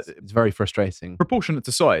 yeah, it's very frustrating. Proportionate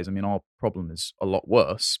to size, I mean, our problem is a lot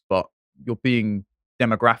worse, but you're being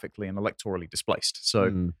demographically and electorally displaced.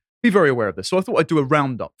 So be very aware of this. So I thought I'd do a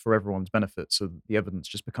roundup for everyone's benefit so that the evidence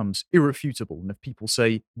just becomes irrefutable. And if people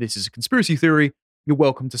say this is a conspiracy theory, you're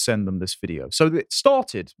welcome to send them this video. So it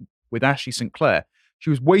started with Ashley St. Clair.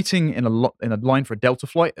 She was waiting in a line for a Delta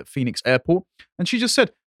flight at Phoenix Airport, and she just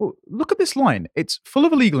said, well, look at this line. It's full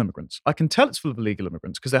of illegal immigrants. I can tell it's full of illegal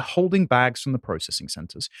immigrants because they're holding bags from the processing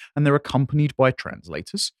centers, and they're accompanied by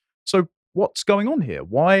translators. So what's going on here?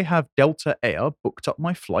 Why have Delta Air booked up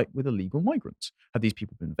my flight with illegal migrants? Have these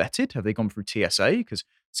people been vetted? Have they gone through TSA? Because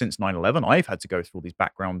since 9/11, I've had to go through all these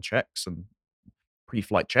background checks and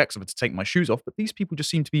pre-flight checks. I've had to take my shoes off, but these people just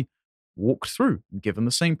seem to be walked through and given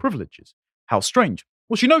the same privileges. How strange.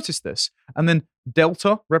 Well, she noticed this, and then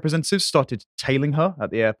Delta representatives started tailing her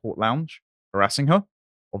at the airport lounge, harassing her,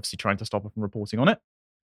 obviously trying to stop her from reporting on it.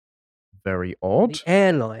 Very odd. The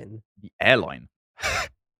airline. The airline.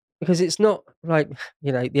 Because it's not like,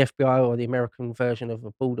 the FBI or the American version of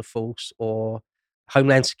a border force or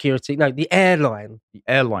Homeland Security. No, the airline. The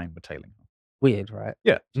airline were tailing her. Weird, right?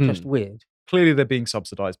 Yeah. It's just weird. Clearly, they're being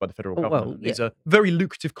subsidized by the federal government. Well, These are very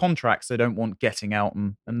lucrative contracts they don't want getting out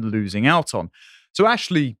and losing out on. So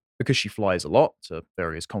Ashley, because she flies a lot to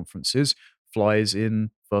various conferences, flies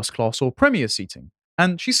in first class or premier seating.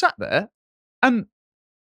 And she sat there, and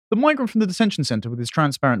the migrant from the detention center with his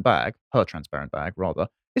transparent bag, her transparent bag rather,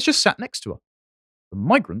 is just sat next to her. The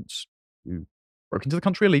migrants who broke into the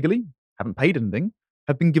country illegally, haven't paid anything,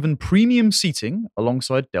 have been given premium seating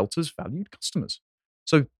alongside Delta's valued customers.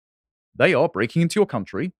 So they are breaking into your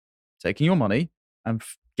country, taking your money, and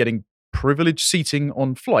getting privileged seating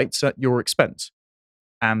on flights at your expense.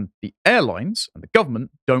 And the airlines and the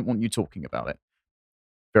government don't want you talking about it.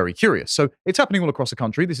 Very curious. So it's happening all across the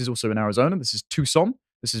country. This is also in Arizona. This is Tucson.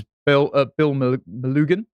 This is Bill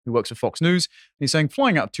Malugan, who works for Fox News. He's saying,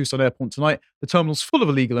 flying out of Tucson Airport tonight, the terminal's full of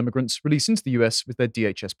illegal immigrants released into the US with their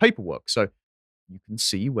DHS paperwork. So you can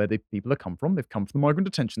see where the people have come from. They've come from the migrant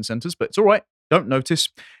detention centers, but it's all right. Don't notice.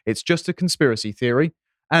 It's just a conspiracy theory.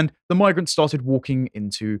 And the migrants started walking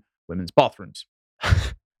into women's bathrooms.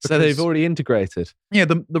 So they've already integrated. Yeah,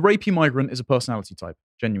 the rapey migrant is a personality type,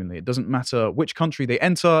 genuinely. It doesn't matter which country they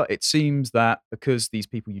enter. It seems that because these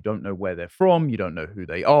people, you don't know where they're from, you don't know who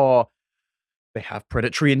they are, they have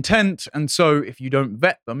predatory intent. And so if you don't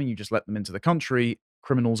vet them and you just let them into the country,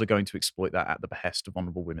 criminals are going to exploit that at the behest of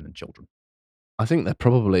vulnerable women and children. I think they're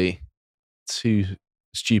probably too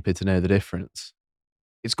stupid to know the difference.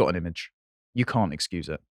 It's got an image. You can't excuse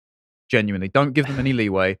it. Genuinely, don't give them any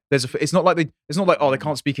leeway. It's not like they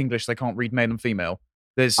can't speak English, they can't read male and female.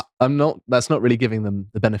 That's not really giving them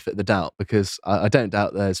the benefit of the doubt, because I don't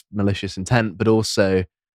doubt there's malicious intent, but also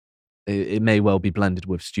it may well be blended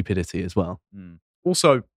with stupidity as well.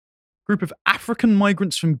 Also, group of African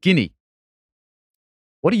migrants from Guinea.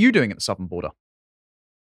 What are you doing at the southern border?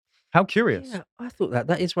 How curious. Yeah, I thought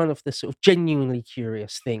that is one of the sort of genuinely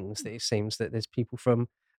curious things that it seems that there's people from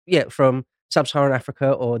Sub-Saharan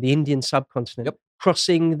Africa or the Indian subcontinent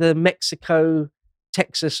crossing the Mexico,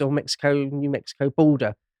 Texas or New Mexico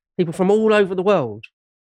border. People from all over the world.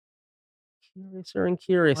 Curiouser and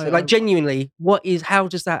curiouser. Like genuinely, how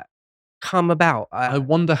does that come about? I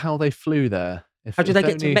wonder how they flew there. How did they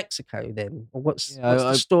get to Mexico then? Or what's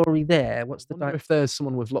the story there? What's the if there's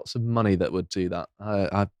someone with lots of money that would do that?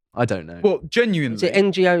 I don't know. Well, genuinely. Is it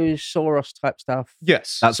NGOs, Soros type stuff?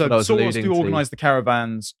 Yes. That's what I was Soros alluding to. organise the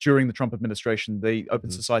caravans during the Trump administration. The Open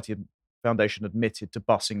Society Foundation admitted to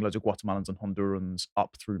busing loads of Guatemalans and Hondurans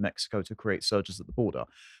up through Mexico to create surges at the border.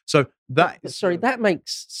 So that is... Sorry, that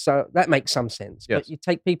makes some sense. Yes. But you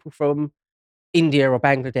take people from India or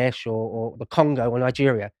Bangladesh or the Congo or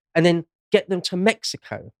Nigeria and then get them to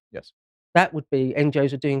Mexico. Yes. That would be,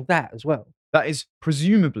 NGOs are doing that as well. That is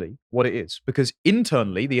presumably what it is, because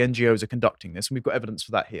internally the NGOs are conducting this, and we've got evidence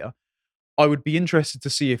for that here. I would be interested to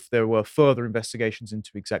see if there were further investigations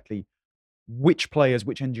into exactly which players,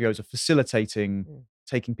 which NGOs are facilitating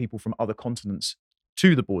taking people from other continents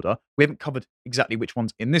to the border. We haven't covered exactly which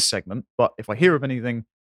ones in this segment, but if I hear of anything,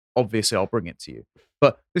 obviously I'll bring it to you.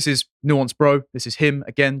 But this is Nuance Bro. This is him,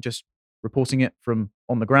 again, just reporting it from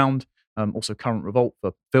on the ground. Also Current Revolt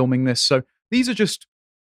for filming this. So these are just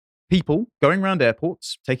people going around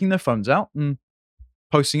airports, taking their phones out and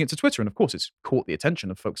posting it to Twitter. And of course, it's caught the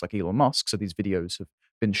attention of folks like Elon Musk, so these videos have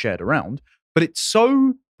been shared around. But it's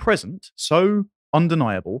so present, so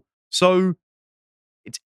undeniable, so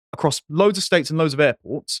it's across loads of states and loads of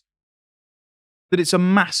airports that it's a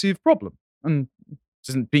massive problem. And it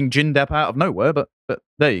isn't being ginned up out of nowhere, but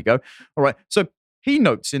there you go. All right, so he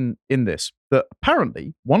notes in this that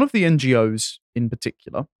apparently one of the NGOs in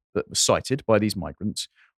particular that was cited by these migrants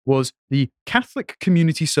was the Catholic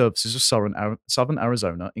Community Services of Southern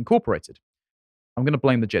Arizona Incorporated. I'm going to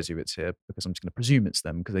blame the Jesuits here because I'm just going to presume it's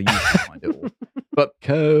them because they usually find it all. But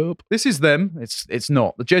this is them. It's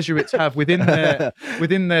not. The Jesuits have within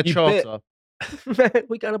their charter.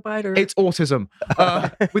 We got a biter. It's autism.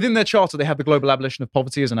 Within their charter, they have the global abolition of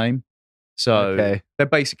poverty as an aim. So they're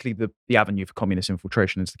basically the avenue for communist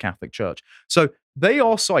infiltration into the Catholic Church. So they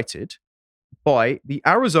are cited by the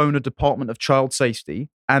Arizona Department of Child Safety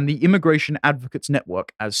and the Immigration Advocates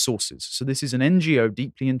Network as sources. So this is an NGO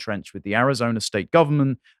deeply entrenched with the Arizona state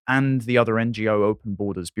government and the other NGO Open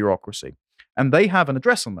Borders bureaucracy. And they have an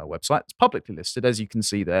address on their website. It's publicly listed, as you can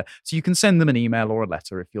see there. So you can send them an email or a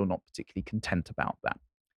letter if you're not particularly content about that.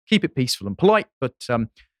 Keep it peaceful and polite, but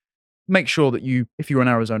make sure that you, if you're an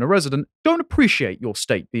Arizona resident, don't appreciate your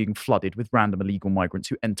state being flooded with random illegal migrants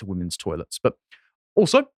who enter women's toilets. But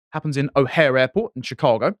also happens in O'Hare Airport in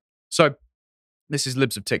Chicago. So this is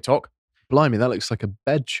Libs of TikTok. Blimey, that looks like a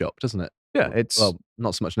bed shop, doesn't it? Yeah, it's... Well,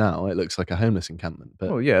 not so much now. It looks like a homeless encampment.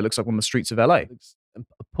 But yeah, it looks like one of the streets of LA. It's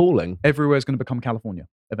appalling. Everywhere's going to become California,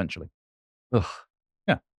 eventually. Ugh.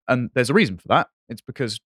 Yeah, and there's a reason for that. It's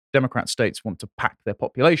because Democrat states want to pack their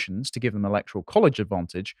populations to give them electoral college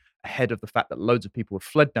advantage ahead of the fact that loads of people have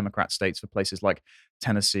fled Democrat states for places like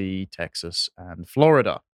Tennessee, Texas, and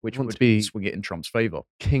Florida, which would swing it in Trump's favor.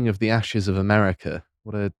 King of the ashes of America.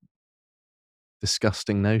 What a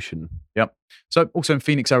disgusting notion. Yep. So also in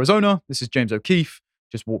Phoenix, Arizona, this is James O'Keefe,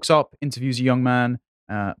 just walks up, interviews a young man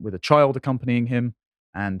with a child accompanying him,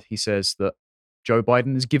 and he says that Joe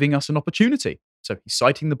Biden is giving us an opportunity. So he's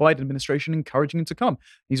citing the Biden administration, encouraging him to come.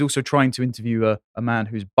 He's also trying to interview a man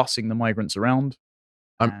who's bussing the migrants around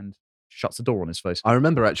and shuts the door on his face. I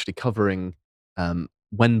remember actually covering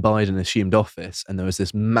when Biden assumed office, and there was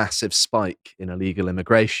this massive spike in illegal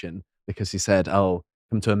immigration because he said, oh,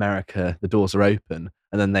 come to America, the doors are open.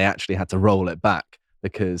 And then they actually had to roll it back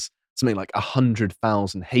because something like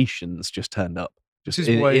 100,000 Haitians just turned up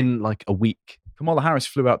in like a week. Kamala Harris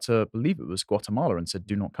flew out to, I believe it was Guatemala, and said,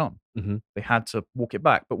 do not come. Mm-hmm. They had to walk it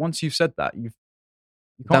back. But once you've said that, you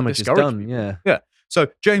can't damage is done, people. Yeah. So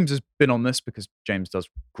James has been on this because James does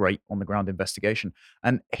great on-the-ground investigation.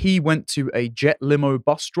 And he went to a jet limo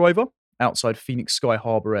bus driver outside Phoenix Sky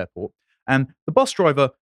Harbor Airport. And the bus driver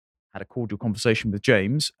had a cordial conversation with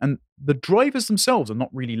James. And the drivers themselves are not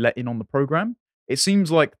really let in on the program. It seems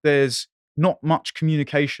like there's not much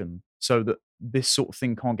communication so that this sort of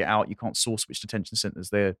thing can't get out. You can't source which detention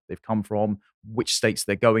centers they've come from, which states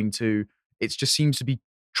they're going to. It just seems to be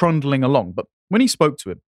trundling along. But when he spoke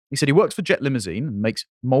to him, he said he works for Jet Limousine and makes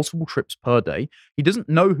multiple trips per day. He doesn't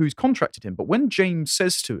know who's contracted him. But when James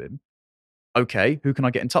says to him, okay, who can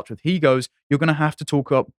I get in touch with? He goes, you're going to have to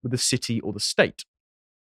talk up with the city or the state.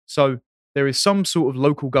 So there is some sort of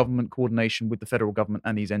local government coordination with the federal government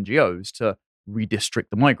and these NGOs to redistrict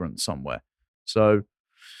the migrants somewhere. So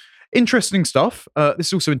Interesting stuff. This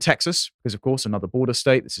is also in Texas, because, of course, another border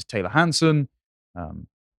state. This is Taylor Hanson.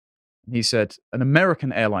 He said an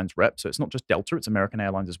American Airlines rep, so it's not just Delta, it's American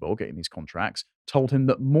Airlines as well, getting these contracts, told him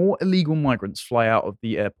that more illegal migrants fly out of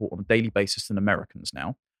the airport on a daily basis than Americans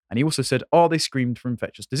now. And he also said, are they screened for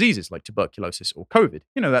infectious diseases like tuberculosis or COVID?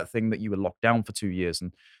 You know, that thing that you were locked down for 2 years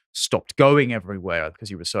and stopped going everywhere because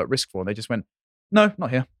you were so at risk for. And they just went, no, not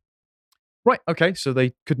here. Right, okay, so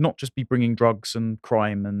they could not just be bringing drugs and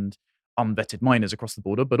crime and unvetted minors across the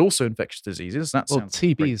border, but also infectious diseases. That sounds like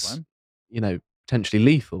a great TB's, plan. Potentially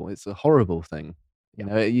lethal. It's a horrible thing.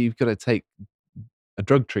 You've got to take a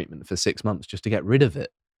drug treatment for 6 months just to get rid of it.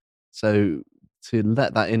 So to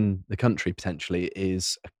let that in the country potentially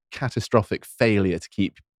is a catastrophic failure to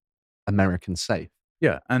keep Americans safe.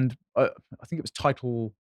 Yeah, and I think it was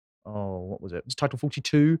what was it? It was Title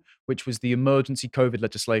 42, which was the emergency COVID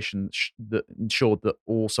legislation that ensured that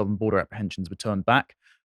all southern border apprehensions were turned back.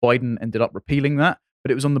 Biden ended up repealing that,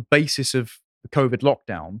 but it was on the basis of the COVID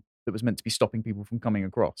lockdown that was meant to be stopping people from coming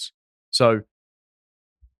across. So,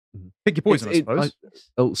 pick your poison, I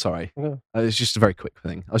suppose. Sorry. It's just a very quick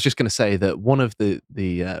thing. I was just going to say that one of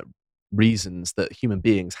the reasons that human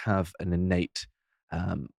beings have an innate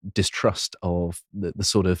distrust of the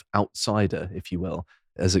sort of outsider, if you will,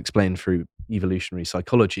 as explained through evolutionary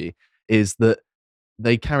psychology, is that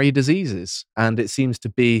they carry diseases. And it seems to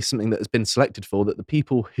be something that has been selected for, that the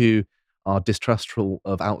people who are distrustful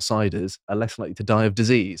of outsiders are less likely to die of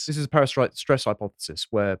disease. This is a parasite stress hypothesis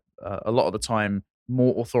where a lot of the time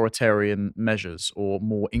more authoritarian measures or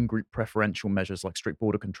more in-group preferential measures like strict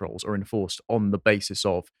border controls are enforced on the basis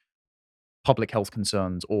of public health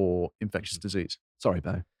concerns or infectious disease. Sorry,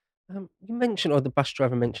 Beau. You mentioned, or the bus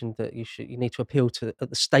driver mentioned, that you need to appeal to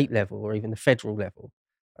at the state level or even the federal level.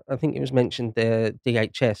 I think it was mentioned the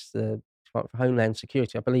DHS, the Department for Homeland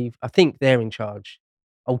Security. I think they're in charge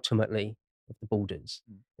ultimately of the borders.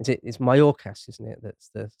 It's Mayorkas, isn't it?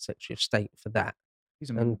 That's the Secretary of State for that.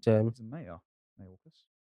 He's a mayor. Mayorkas.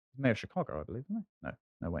 Mayor of Chicago, I believe, isn't he?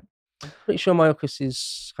 No, wait. I'm pretty sure Mayorkas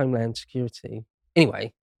is Homeland Security.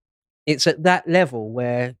 Anyway, it's at that level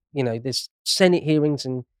where, there's Senate hearings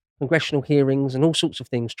and congressional hearings and all sorts of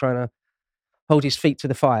things trying to hold his feet to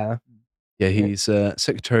the fire. Yeah, he's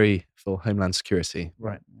Secretary for Homeland Security.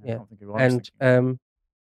 Right. Yeah. And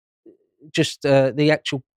just the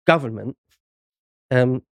actual government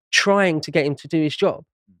trying to get him to do his job,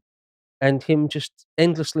 and him just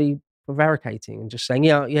endlessly prevaricating and just saying,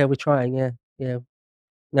 yeah, we're trying, yeah.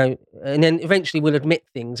 No, and then eventually we'll admit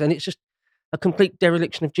things, and it's just a complete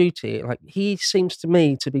dereliction of duty. Like, he seems to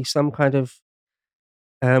me to be some kind of,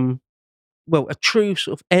 a true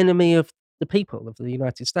sort of enemy of the people of the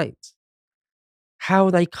United States.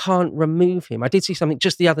 How they can't remove him. I did see something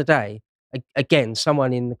just the other day, again,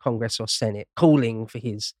 someone in the Congress or Senate calling for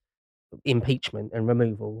his impeachment and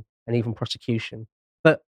removal and even prosecution.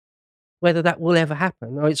 But whether that will ever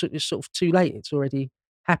happen, or it's sort of too late, it's already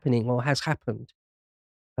happening or has happened.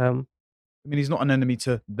 He's not an enemy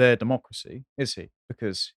to their democracy, is he?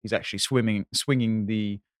 Because he's actually swinging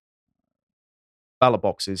the ballot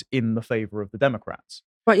boxes in the favor of the Democrats.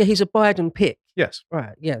 Right, yeah, he's a Biden pick. Yes.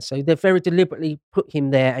 Right, yeah, so they've very deliberately put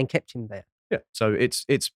him there and kept him there. Yeah, so it's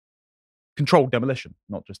controlled demolition,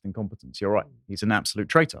 not just incompetence. You're right. He's an absolute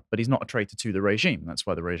traitor, but he's not a traitor to the regime. That's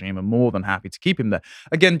why the regime are more than happy to keep him there.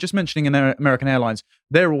 Again, just mentioning American Airlines,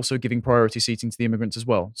 they're also giving priority seating to the immigrants as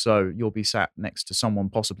well. So you'll be sat next to someone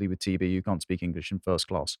possibly with TB who can't speak English in first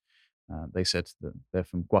class. They said that they're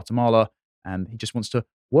from Guatemala and he just wants to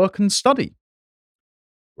work and study.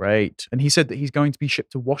 Great. And he said that he's going to be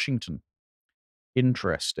shipped to Washington.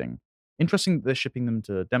 Interesting that they're shipping them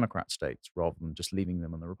to Democrat states rather than just leaving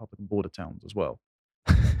them on the Republican border towns as well.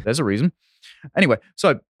 There's a reason. Anyway,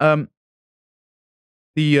 so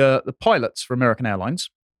the pilots for American Airlines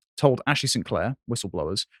told Ashley St. Clair,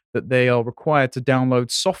 whistleblowers, that they are required to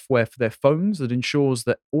download software for their phones that ensures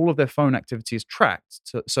that all of their phone activity is tracked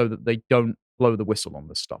so that they don't blow the whistle on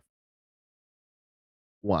this stuff.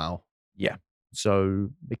 Wow. Yeah.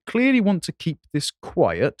 So they clearly want to keep this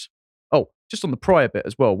quiet. Oh, just on the prior bit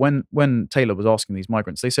as well, when Taylor was asking these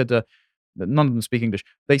migrants, they said that none of them speak English.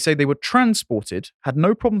 They say they were transported, had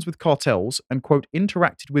no problems with cartels, and, quote,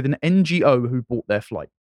 interacted with an NGO who bought their flight.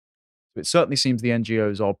 So it certainly seems the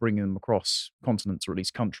NGOs are bringing them across continents or at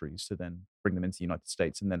least countries to then bring them into the United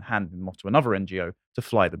States and then hand them off to another NGO to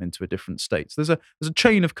fly them into a different state. So there's a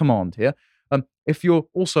chain of command here. If you're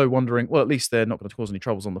also wondering, well, at least they're not going to cause any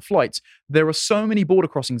troubles on the flights, there are so many border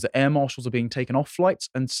crossings that air marshals are being taken off flights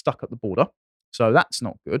and stuck at the border. So that's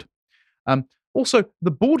not good. Also,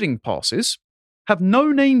 the boarding passes have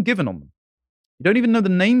no name given on them. You don't even know the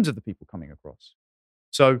names of the people coming across.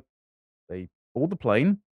 So They board the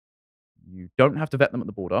plane. You don't have to vet them at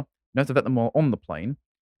the border. You don't have to vet them while on the plane.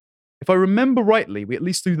 If I remember rightly, we at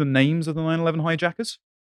least threw the names of the 9/11 hijackers.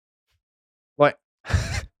 Like,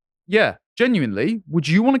 yeah, genuinely, would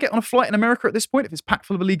you want to get on a flight in America at this point if it's packed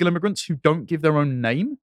full of illegal immigrants who don't give their own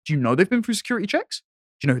name? Do you know they've been through security checks?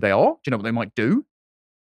 Do you know who they are? Do you know what they might do?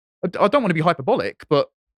 I don't want to be hyperbolic, but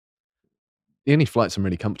the only flights I'm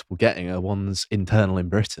really comfortable getting are ones internal in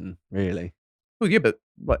Britain, really. Well, yeah, but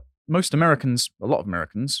like most Americans, a lot of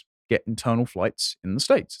Americans get internal flights in the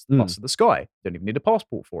States. Plus of the sky. Don't even need a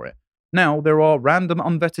passport for it. Now, there are random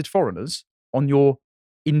unvetted foreigners on your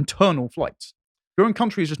internal flights. Your own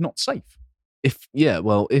country is just not safe. If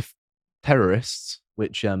terrorists,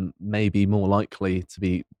 which may be more likely to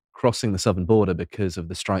be crossing the southern border because of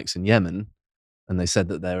the strikes in Yemen, and they said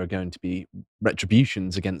that there are going to be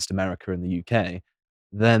retributions against America and the UK,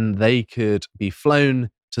 then they could be flown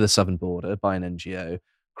to the southern border by an NGO,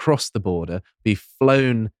 cross the border, be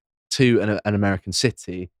flown to an American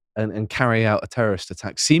city, and carry out a terrorist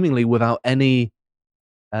attack, seemingly without any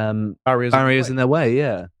barriers in their way.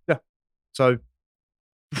 Yeah. So,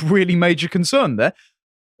 really major concern there.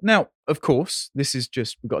 Now, of course, this is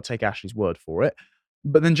just, we've got to take Ashley's word for it.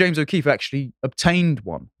 But then James O'Keefe actually obtained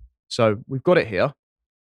one. So we've got it here.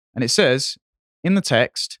 And it says in the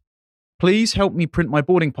text, "Please help me print my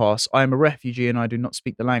boarding pass. I am a refugee and I do not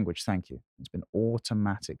speak the language. Thank you." It's been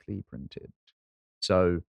automatically printed.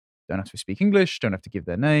 So don't have to speak English, don't have to give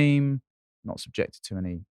their name, not subjected to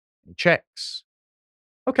any checks.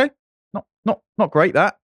 Okay, not great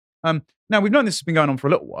that. Now, we've known this has been going on for a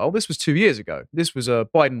little while. This was 2 years ago. This was a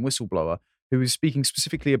Biden whistleblower who was speaking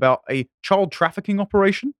specifically about a child trafficking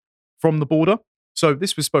operation from the border. So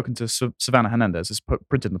this was spoken to Savannah Hernandez, it's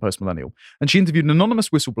printed in the Post Millennial. And she interviewed an anonymous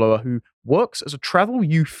whistleblower who works as a travel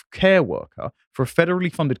youth care worker for a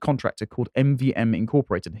federally funded contractor called MVM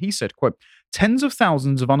Incorporated. He said, quote, "Tens of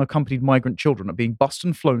thousands of unaccompanied migrant children are being bussed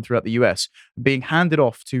and flown throughout the US, being handed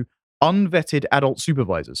off to unvetted adult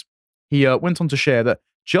supervisors." He went on to share that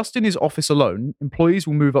just in his office alone, employees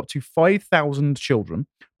will move up to 5,000 children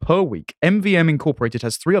per week. MVM Incorporated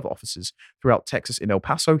has 3 other offices throughout Texas in El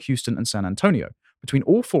Paso, Houston, and San Antonio. Between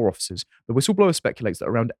all 4 offices, the whistleblower speculates that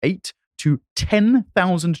around 8 to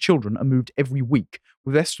 10,000 children are moved every week,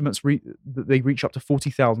 with estimates that they reach up to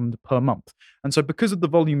 40,000 per month. And so because of the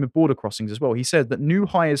volume of border crossings as well, he said that new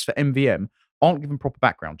hires for MVM aren't given proper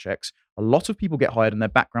background checks. A lot of people get hired and their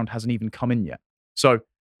background hasn't even come in yet. So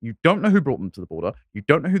you don't know who brought them to the border. You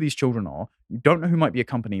don't know who these children are. You don't know who might be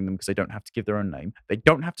accompanying them because they don't have to give their own name. They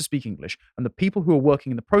don't have to speak English. And the people who are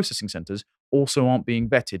working in the processing centers also aren't being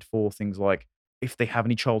vetted for things like if they have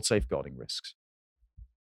any child safeguarding risks.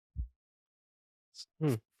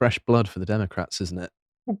 Fresh blood for the Democrats, isn't it?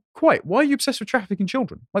 Well, quite. Why are you obsessed with trafficking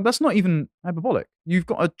children? Like, that's not even hyperbolic. You've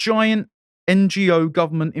got a giant NGO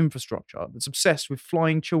government infrastructure that's obsessed with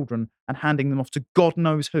flying children and handing them off to God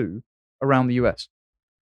knows who around the US.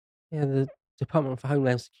 Yeah, the Department for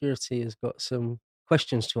Homeland Security has got some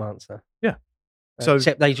questions to answer. Yeah.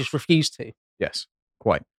 Except they just refuse to. Yes,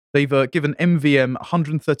 quite. They've given MVM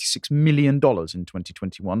 $136 million in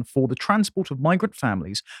 2021 for the transport of migrant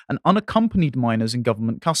families and unaccompanied minors in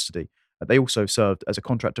government custody. They also served as a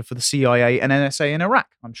contractor for the CIA and NSA in Iraq.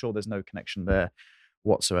 I'm sure there's no connection there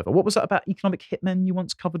whatsoever. What was that about economic hitmen you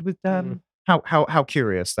once covered with Dan? How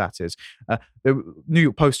curious that is. The New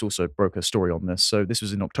York Post also broke a story on this. So this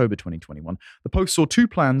was in October 2021. The Post saw 2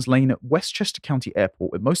 planes laying at Westchester County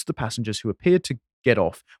Airport with most of the passengers who appeared to get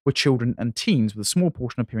off were children and teens, with a small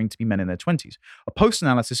portion appearing to be men in their 20s. A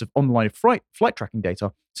post-analysis of online flight tracking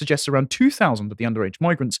data suggests around 2,000 of the underage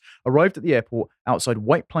migrants arrived at the airport outside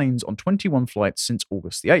white planes on 21 flights since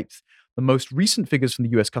August the 8th. The most recent figures from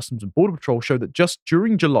the US Customs and Border Patrol show that just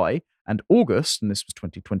during July and August, and this was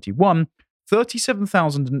 2021,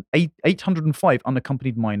 37,805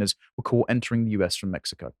 unaccompanied minors were caught entering the US from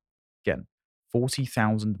Mexico. Again,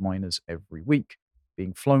 40,000 minors every week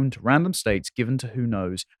being flown to random states, given to who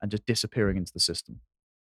knows, and just disappearing into the system.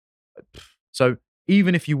 So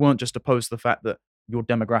even if you weren't just opposed to the fact that your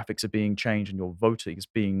demographics are being changed and your voting is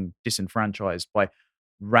being disenfranchised by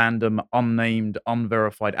random, unnamed,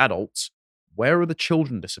 unverified adults, where are the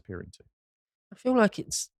children disappearing to? I feel like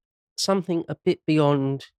it's something a bit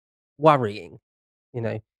beyond worrying, you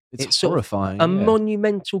know. It's horrifying. Sort of a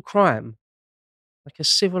monumental crime, like a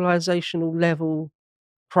civilizational level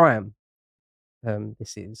crime.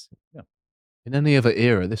 This is. Yeah. In any other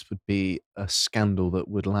era, this would be a scandal that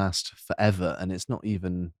would last forever, and it's not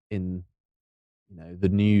even in, the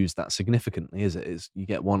news that significantly, is it? You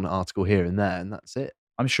get one article here and there, and that's it.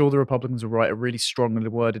 I'm sure the Republicans will write a really strongly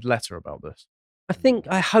worded letter about this.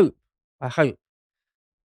 I hope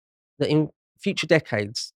that in future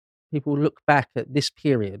decades, people will look back at this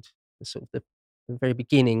period, the sort of the very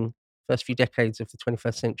beginning, first few decades of the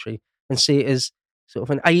 21st century, and see it as sort of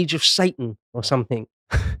an age of Satan or something.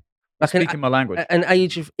 Like Speaking my language. an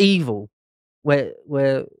age of evil, where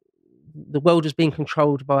the world is being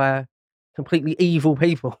controlled by completely evil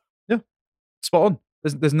people. Yeah, spot on.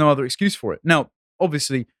 There's no other excuse for it. Now,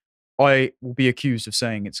 obviously, I will be accused of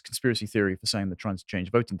saying it's conspiracy theory for saying they're trying to change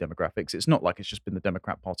voting demographics. It's not like it's just been the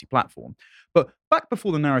Democrat Party platform. But back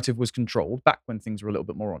before the narrative was controlled, back when things were a little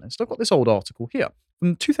bit more honest, I've got this old article here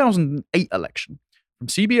from the 2008 election from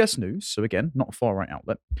CBS News. So again, not a far-right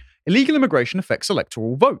outlet. Illegal immigration affects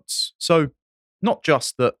electoral votes. So not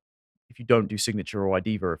just that if you don't do signature or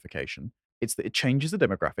ID verification, it's that it changes the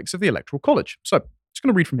demographics of the Electoral College. So I'm just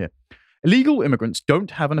going to read from here. Illegal immigrants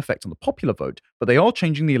don't have an effect on the popular vote, but they are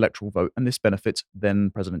changing the electoral vote, and this benefits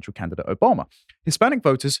then presidential candidate Obama. Hispanic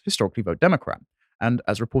voters historically vote Democrat. And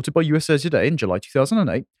as reported by USA Today in July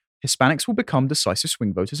 2008, Hispanics will become decisive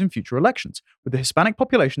swing voters in future elections, with the Hispanic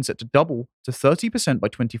population set to double to 30% by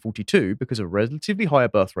 2042 because of relatively higher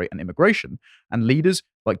birth rate and immigration, and leaders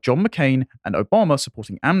like John McCain and Obama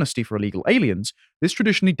supporting amnesty for illegal aliens. This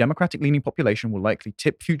traditionally Democratic-leaning population will likely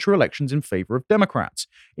tip future elections in favor of Democrats.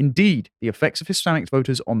 Indeed, the effects of Hispanic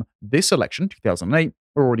voters on this election, 2008,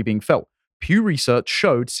 are already being felt. Pew Research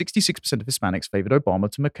showed 66% of Hispanics favored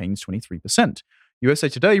Obama to McCain's 23%. USA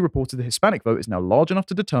Today reported the Hispanic vote is now large enough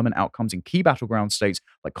to determine outcomes in key battleground states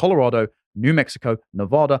like Colorado, New Mexico,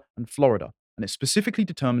 Nevada, and Florida. And it specifically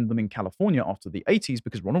determined them in California after the 80s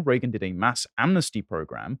because Ronald Reagan did a mass amnesty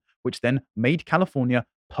program, which then made California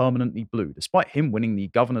permanently blue. Despite him winning the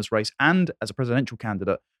governor's race and as a presidential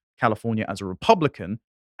candidate, California as a Republican,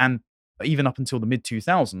 and even up until the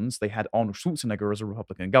mid-2000s, they had Arnold Schwarzenegger as a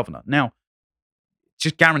Republican governor. Now, it's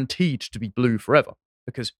just guaranteed to be blue forever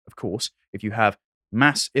because, of course, if you have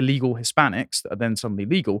mass illegal Hispanics that are then suddenly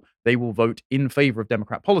legal, they will vote in favor of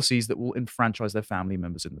Democrat policies that will enfranchise their family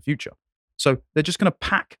members in the future. So they're just going to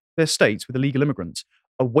pack their states with illegal immigrants,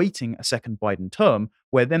 awaiting a second Biden term,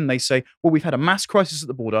 where then they say, well, we've had a mass crisis at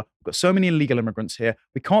the border. We've got so many illegal immigrants here.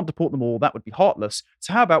 We can't deport them all. That would be heartless.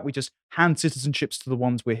 So how about we just hand citizenships to the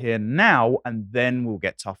ones we're here now, and then we'll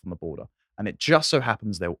get tough on the border. And it just so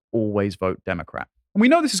happens they'll always vote Democrat. And we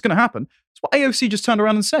know this is going to happen. It's what AOC just turned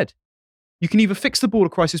around and said. You can either fix the border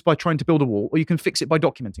crisis by trying to build a wall, or you can fix it by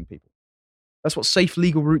documenting people. That's what safe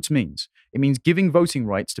legal routes means. It means giving voting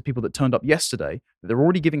rights to people that turned up yesterday, that they're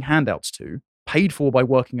already giving handouts to, paid for by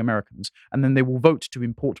working Americans, and then they will vote to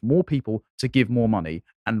import more people to give more money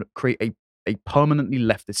and create a permanently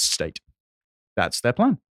leftist state. That's their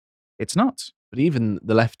plan. It's nuts. But even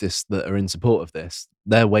the leftists that are in support of this,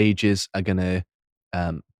 their wages are going to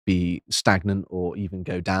be stagnant or even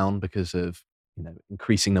go down because of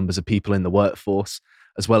increasing numbers of people in the workforce,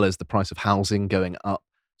 as well as the price of housing going up.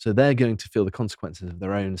 So they're going to feel the consequences of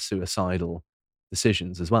their own suicidal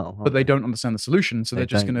decisions as well. But they don't understand the solution, so they're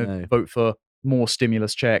just going to vote for more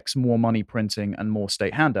stimulus checks, more money printing, and more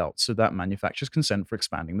state handouts, so that manufactures consent for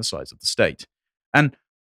expanding the size of the state. And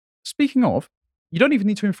speaking of, you don't even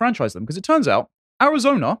need to enfranchise them, because it turns out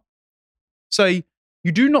Arizona say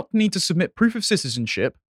you do not need to submit proof of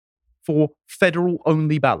citizenship for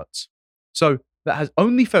federal-only ballots. So that has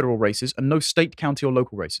only federal races and no state, county, or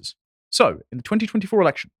local races. So in the 2024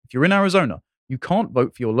 election, if you're in Arizona, you can't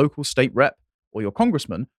vote for your local state rep or your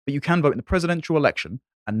congressman, but you can vote in the presidential election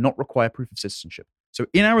and not require proof of citizenship. So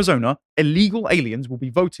in Arizona, illegal aliens will be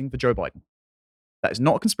voting for Joe Biden. That is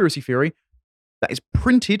not a conspiracy theory. That is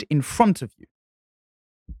printed in front of you.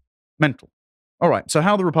 Mental. All right, so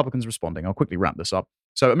how are the Republicans responding? I'll quickly wrap this up.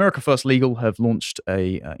 So America First Legal have launched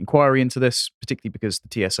a inquiry into this, particularly because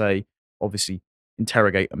the TSA obviously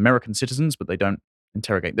interrogate American citizens, but they don't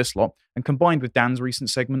interrogate this lot. And combined with Dan's recent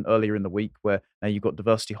segment earlier in the week, where now you've got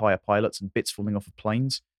diversity hire pilots and bits falling off of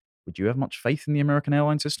planes, would you have much faith in the American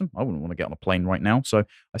airline system? I wouldn't want to get on a plane right now. So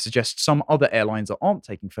I suggest some other airlines that aren't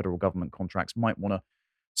taking federal government contracts might want to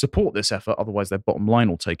support this effort. Otherwise, their bottom line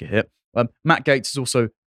will take a hit. Matt Gaetz has also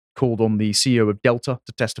called on the CEO of Delta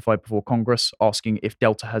to testify before Congress, asking if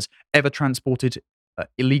Delta has ever transported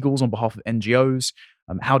illegals on behalf of NGOs.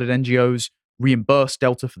 How did NGOs reimburse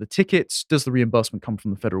Delta for the tickets? Does the reimbursement come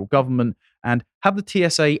from the federal government? And have the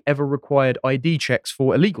TSA ever required ID checks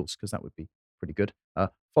for illegals? Because that would be pretty good.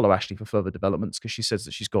 Follow Ashley for further developments, because she says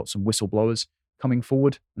that she's got some whistleblowers coming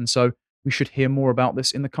forward. And so we should hear more about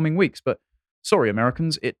this in the coming weeks. But sorry,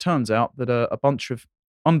 Americans, it turns out that a bunch of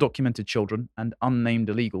undocumented children and unnamed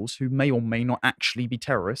illegals who may or may not actually be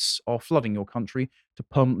terrorists are flooding your country to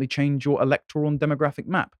permanently change your electoral and demographic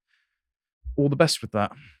map. All the best with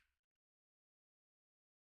that.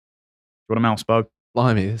 You want a mouse, Beau?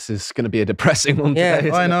 Blimey, this is going to be a depressing one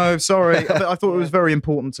today. I know, sorry. I thought it was very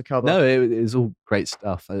important to cover. No, it is all great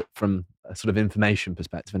stuff from a sort of information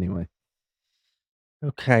perspective anyway.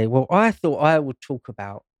 Okay, well, I thought I would talk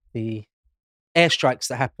about the airstrikes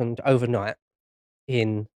that happened overnight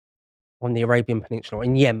on the Arabian Peninsula,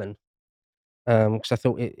 in Yemen, because I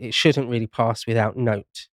thought it shouldn't really pass without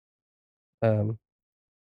note.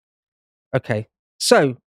 Okay,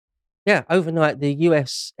 so, yeah, overnight, the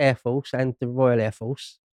US Air Force and the Royal Air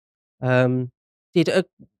Force did,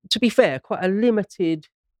 to be fair, quite a limited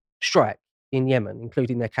strike in Yemen,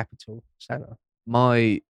 including their capital, Sana'a.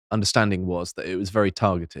 My understanding was that it was very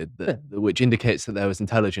targeted, which indicates that there was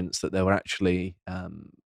intelligence that there were actually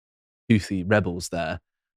Houthi rebels there,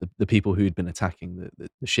 the people who'd been attacking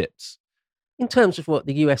the ships. In terms of what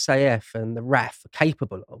the USAF and the RAF are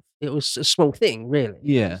capable of, it was a small thing, really.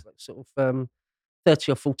 Yeah. It was like sort of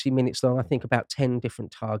 30 or 40 minutes long, I think about 10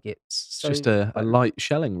 different targets. So, just a light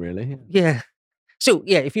shelling, really. Yeah. So,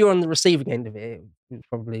 yeah, if you're on the receiving end of it, it's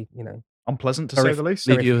probably, unpleasant to say the least.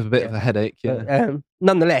 Leave you with a bit of a headache, yeah. But,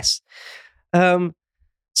 nonetheless.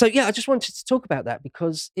 So, yeah, I just wanted to talk about that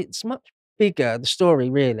because it's much bigger. The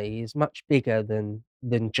story really is much bigger than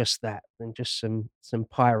just that, than just some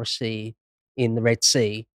piracy in the Red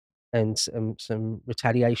Sea and some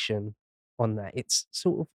retaliation on that. It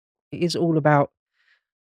is all about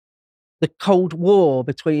the Cold War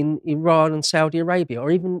between Iran and Saudi Arabia,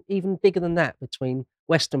 or even bigger than that, between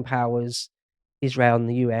Western powers, Israel and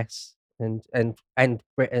the US, and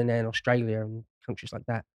Britain and Australia and countries like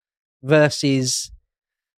that, versus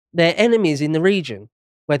their enemies in the region,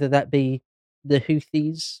 whether that be the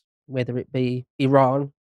Houthis, whether it be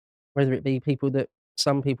Iran, whether it be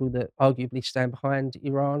some people that arguably stand behind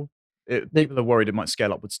Iran. People are worried it might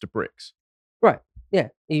scale upwards to BRICS. Right, yeah,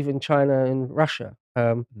 even China and Russia.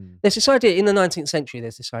 There's this idea, in the 19th century,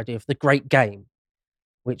 there's this idea of the Great Game,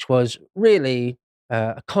 which was really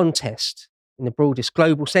a contest in the broadest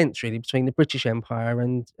global sense, really, between the British Empire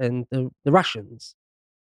and the Russians,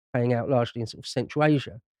 playing out largely in sort of Central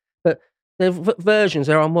Asia. But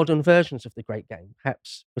there are modern versions of the Great Game,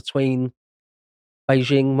 perhaps between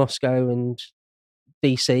Beijing, Moscow, and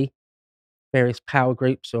DC, various power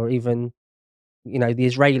groups, or even, the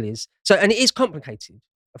Israelis. So, and it is complicated,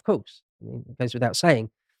 of course. I mean, it goes without saying,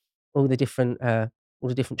 all the different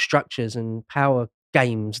structures and power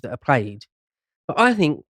games that are played. But I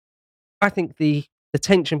think the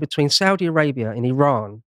tension between Saudi Arabia and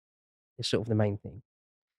Iran is sort of the main thing.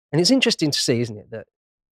 And it's interesting to see, isn't it, that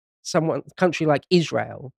a country like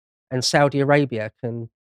Israel and Saudi Arabia can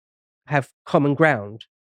have common ground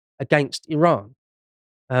against Iran.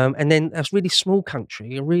 And then a really small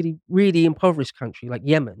country, a really, really impoverished country like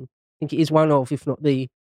Yemen, I think it is one of, if not the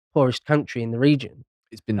poorest country in the region.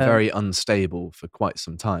 It's been very unstable for quite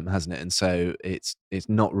some time, hasn't it? And so it's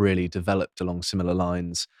not really developed along similar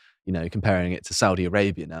lines, comparing it to Saudi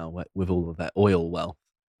Arabia now with all of their oil wealth.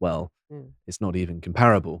 Well, it's not even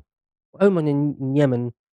comparable. Oman and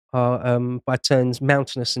Yemen are, by turns,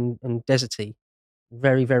 mountainous and deserty.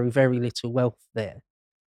 Very, very, very little wealth there.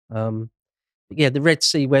 But yeah, the Red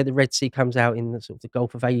Sea, where the Red Sea comes out in the sort of the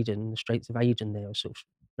Gulf of Aden, the Straits of Aden, there are sort of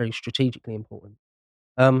very strategically important.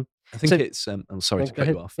 I think it's. I'm sorry to cut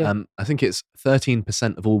you off. Yeah. I think it's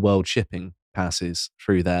 13% of all world shipping passes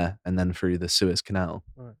through there and then through the Suez Canal.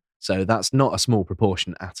 Right. So that's not a small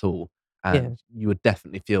proportion at all. And you would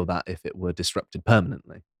definitely feel that if it were disrupted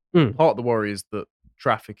permanently. Part of the worry is that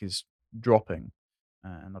traffic is dropping.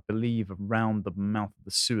 And I believe around the mouth of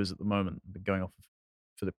the Suez at the moment, I've been going off of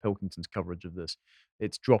Philip Pilkington's coverage of this,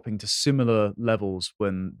 it's dropping to similar levels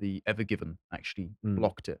when the Ever Given actually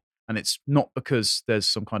blocked it. And it's not because there's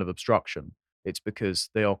some kind of obstruction. It's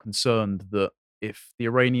because they are concerned that if the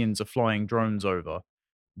Iranians are flying drones over,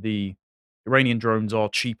 the Iranian drones are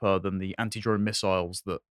cheaper than the anti-drone missiles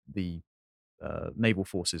that the naval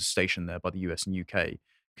forces stationed there by the US and UK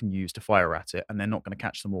can use to fire at it, and they're not going to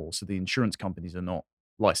catch them all. So the insurance companies are not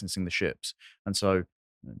licensing the ships. And so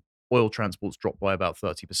oil transports drop by about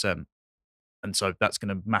 30%. And so that's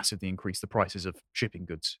going to massively increase the prices of shipping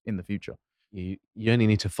goods in the future. You only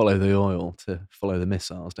need to follow the oil to follow the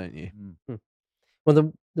missiles, don't you?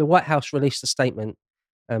 Well, the White House released a statement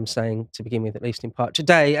saying, to begin with, at least in part,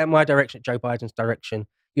 today, at my direction, at Joe Biden's direction,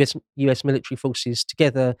 US military forces,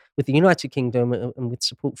 together with the United Kingdom and with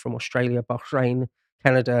support from Australia, Bahrain,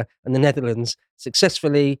 Canada, and the Netherlands,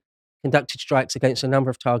 successfully conducted strikes against a number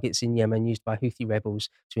of targets in Yemen used by Houthi rebels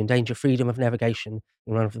to endanger freedom of navigation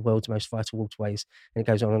in one of the world's most vital waterways. And it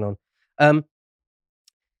goes on and on.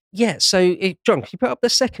 Yeah, so, John, can you put up the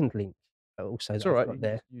second link also? It's all right.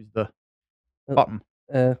 There. Use the button.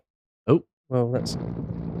 Well,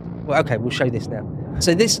 okay, we'll show this now.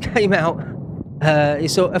 So this came out.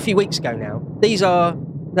 It's a few weeks ago now. These are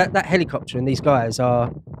that helicopter and these guys are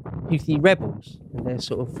Houthi rebels, and they're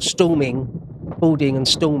sort of boarding and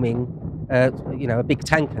storming. A big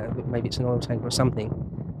tanker. Maybe it's an oil tanker or something.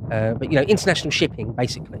 But international shipping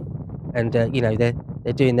basically, and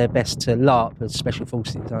they're doing their best to LARP as special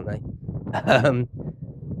forces, aren't they?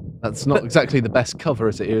 That's not exactly the best cover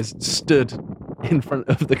as it is. Stood in front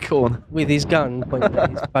of the corner with his gun pointing at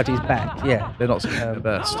his buddy's back. Yeah, they're not their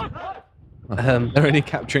best. They're only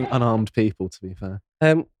capturing unarmed people, to be fair.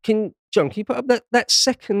 Can you put up that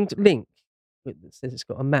second link that says it's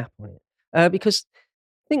got a map on it? Because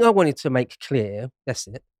the thing I wanted to make clear, that's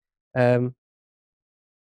it. The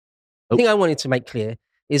thing I wanted to make clear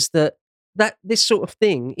is that this sort of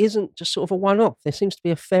thing isn't just sort of a one-off. There seems to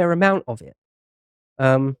be a fair amount of it.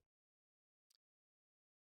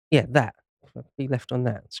 That. If I could be left on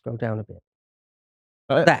that, scroll down a bit.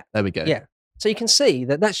 That. There we go. Yeah. So you can see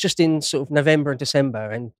that that's just in sort of November and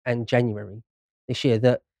December and January this year,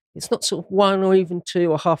 that it's not sort of one or even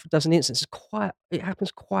two or half a dozen instances. It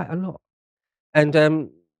happens quite a lot. And,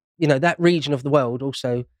 that region of the world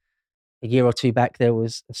also, a year or two back, there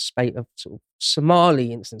was a spate of sort of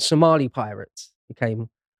Somali incidents. Somali pirates became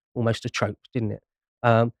almost a trope, didn't it?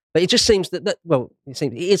 But it just seems it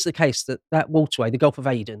is the case that waterway, the Gulf of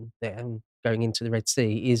Aden, there and going into the Red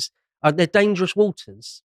Sea, they're dangerous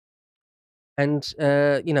waters. And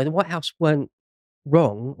the White House weren't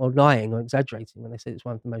wrong or lying or exaggerating when they said it's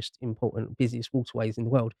one of the most important, busiest waterways in the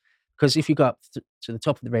world. Because if you go up to the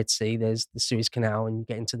top of the Red Sea, there's the Suez Canal, and you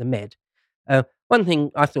get into the Med. One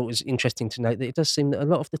thing I thought was interesting to note, that it does seem that a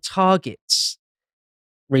lot of the targets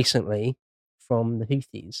recently from the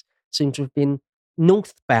Houthis seem to have been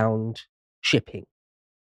northbound shipping.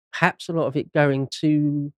 Perhaps a lot of it going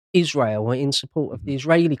to Israel or in support of the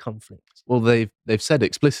Israeli conflict. Well, they've said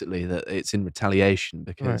explicitly that it's in retaliation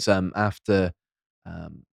because after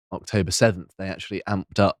October 7th, they actually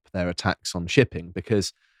amped up their attacks on shipping,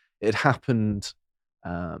 because it happened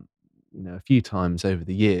a few times over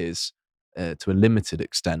the years to a limited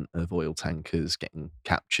extent of oil tankers getting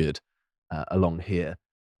captured along here.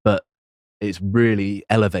 But it's really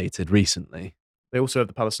elevated recently. They also have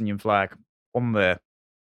the Palestinian flag on their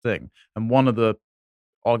thing. And one of the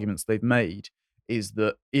arguments they've made is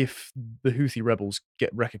that if the Houthi rebels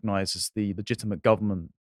get recognized as the legitimate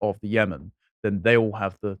government of the Yemen, then they will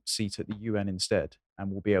have the seat at the UN instead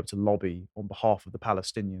and will be able to lobby on behalf of the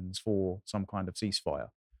Palestinians for some kind of ceasefire.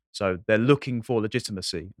 So they're looking for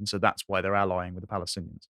legitimacy, and so that's why they're allying with the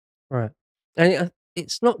Palestinians. Right. And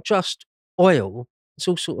it's not just oil, it's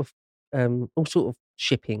all sort of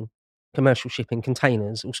shipping, commercial shipping,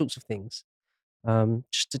 containers, all sorts of things,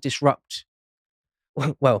 just to disrupt.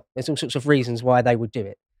 Well, there's all sorts of reasons why they would do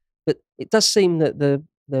it. But it does seem that the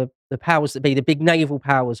powers that be, the big naval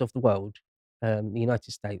powers of the world, the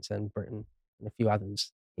United States and Britain and a few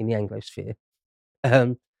others in the Anglosphere,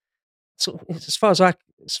 sort of, as far as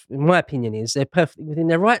in my opinion, they're perfectly within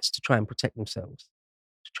their rights to try and protect themselves,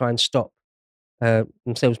 to try and stop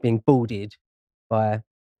themselves being boarded by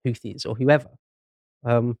Houthis or whoever.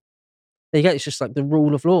 There you go. It's just like the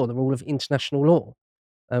rule of law, the rule of international law.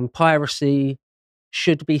 Piracy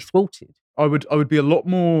should be thwarted. I would be a lot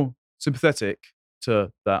more sympathetic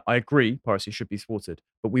to that. I agree, piracy should be thwarted,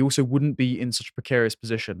 but we also wouldn't be in such a precarious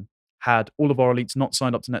position had all of our elites not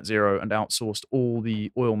signed up to net zero and outsourced all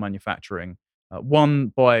the oil manufacturing. One,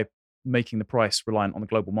 by making the price reliant on the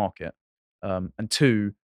global market, and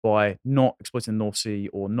two, by not exploiting the North Sea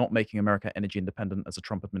or not making America energy independent, as the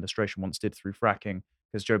Trump administration once did through fracking,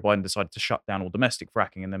 because Joe Biden decided to shut down all domestic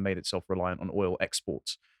fracking and then made itself reliant on oil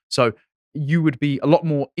exports. So you would be a lot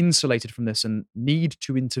more insulated from this and need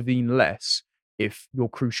to intervene less if your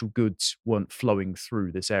crucial goods weren't flowing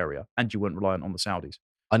through this area and you weren't reliant on the Saudis.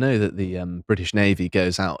 I know that the British Navy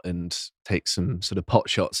goes out and takes some sort of pot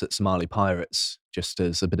shots at Somali pirates just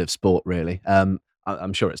as a bit of sport, really.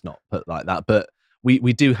 I'm sure it's not put like that, but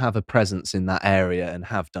we do have a presence in that area and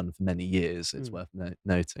have done for many years. It's worth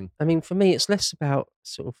noting. I mean, for me, it's less about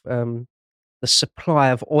sort of the supply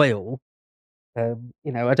of oil. I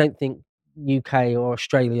don't think UK or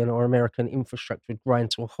Australian or American infrastructure would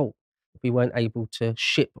grind to a halt if we weren't able to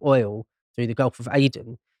ship oil through the Gulf of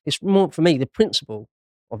Aden. It's more, for me, the principle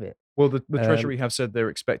of it. Well, the Treasury have said they're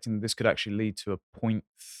expecting this could actually lead to a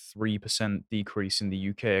 0.3% decrease in the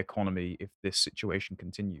UK economy if this situation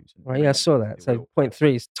continues. Right, yeah, I saw that. So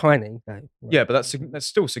 0.3 is tiny. Though. Yeah, but that's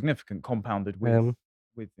still significant compounded with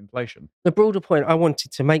inflation. The broader point I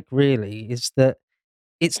wanted to make really is that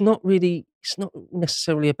it's not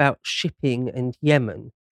necessarily about shipping and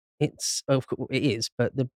Yemen. Of course it is,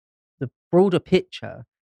 but the broader picture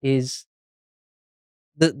is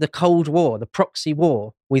the Cold War, the proxy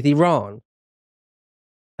war with Iran.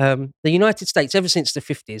 The United States, ever since the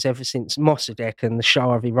 50s, ever since Mossadegh and the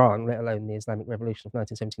Shah of Iran, let alone the Islamic Revolution of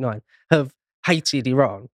 1979, have hated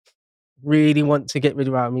Iran, really want to get rid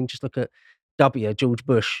of Iran. I mean, just look at George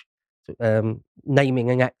Bush, naming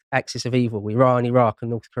an axis of evil, Iran, Iraq,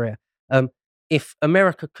 and North Korea. If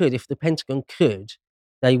America could, if the Pentagon could,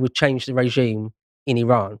 they would change the regime in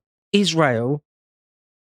Iran. Israel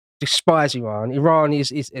despise Iran. Iran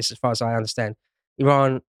is, as far as I understand,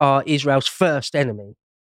 Iran are Israel's first enemy.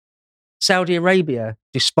 Saudi Arabia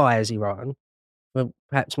despise Iran for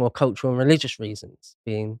perhaps more cultural and religious reasons,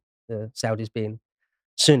 being the Saudis being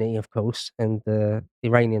Sunni, of course, and the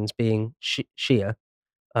Iranians being Shia.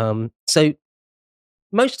 So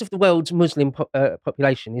most of the world's Muslim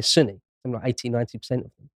population is Sunni, something like 80-90%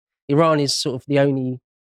 of them. Iran is sort of the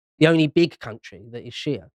only big country that is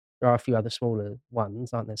Shia. There are a few other smaller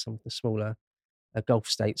ones, aren't there? Some of the smaller Gulf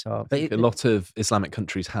states are. I think a lot of Islamic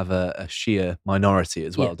countries have a Shia minority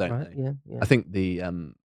as well, don't they? Yeah. I think the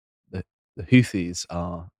Houthis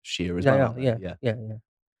are Shia as well.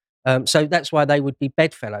 Yeah. So that's why they would be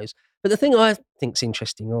bedfellows. But the thing I think's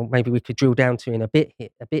interesting, or maybe we could drill down to in a bit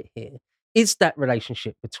here, is that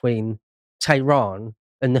relationship between Tehran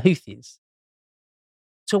and the Houthis.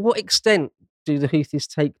 To what extent do the Houthis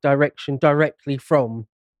take direction directly from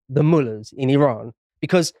the mullahs in Iran?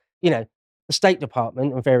 Because, the State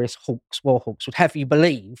Department and various war hawks would have you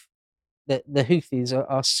believe that the Houthis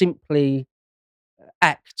are simply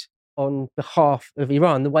act on behalf of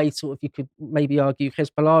Iran, the way sort of you could maybe argue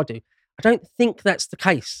Hezbollah do. I don't think that's the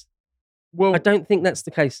case. Well, I don't think that's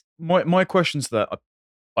the case. My question's that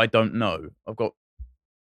I don't know. I've got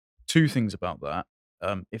two things about that.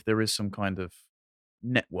 If there is some kind of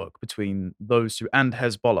network between those two and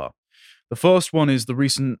Hezbollah. The first one is the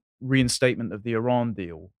recent reinstatement of the Iran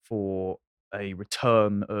deal for a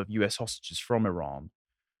return of US hostages from Iran.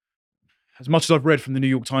 As much as I've read from the New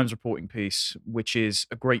York Times reporting piece, which is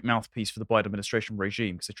a great mouthpiece for the Biden administration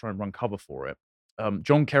regime because they try and run cover for it,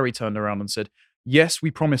 John Kerry turned around and said, yes,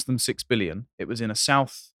 we promised them $6 billion. It was in a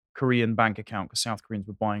South Korean bank account because South Koreans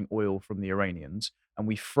were buying oil from the Iranians, and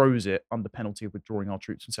we froze it under penalty of withdrawing our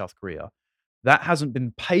troops from South Korea. That hasn't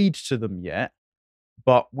been paid to them yet,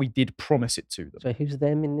 but we did promise it to them. So who's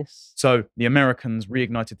them in this? So the Americans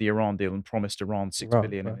reignited the Iran deal and promised Iran $6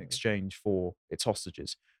 billion in exchange for its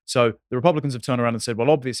hostages. So the Republicans have turned around and said, well,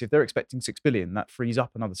 obviously, if they're expecting $6 billion, that frees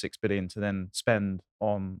up another $6 billion to then spend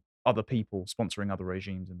on other people sponsoring other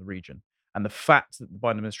regimes in the region. And the fact that the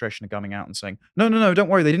Biden administration are coming out and saying, no, don't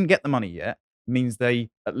worry, they didn't get the money yet, means they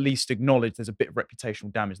at least acknowledge there's a bit of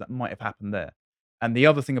reputational damage that might have happened there. And the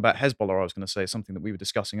other thing about Hezbollah, I was going to say, something that we were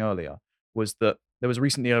discussing earlier, was that there was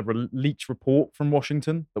recently a leaked report from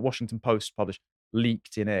Washington, the Washington Post published,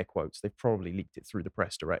 leaked in air quotes. They've probably leaked it through the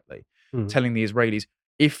press directly, telling the Israelis,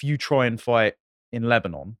 if you try and fight in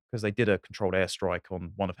Lebanon, because they did a controlled airstrike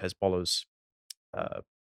on one of Hezbollah's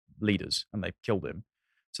leaders and they killed him.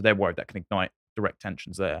 So they're worried that can ignite direct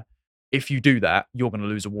tensions there. If you do that, you're going to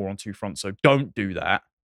lose a war on two fronts. So don't do that.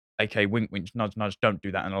 Okay, wink, wink, nudge, nudge, don't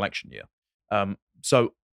do that in an election year.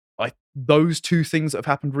 So those two things that have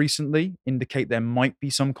happened recently indicate there might be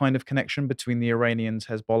some kind of connection between the Iranians,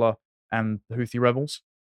 Hezbollah, and the Houthi rebels.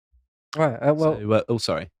 Right.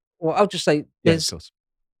 Sorry. Well, I'll just say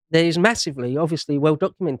there's massively, obviously,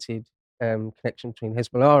 well-documented connection between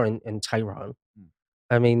Hezbollah and Tehran.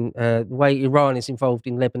 I mean, the way Iran is involved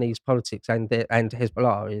in Lebanese politics and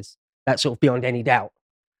Hezbollah that's sort of beyond any doubt.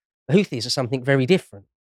 The Houthis are something very different,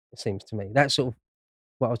 it seems to me. That's sort of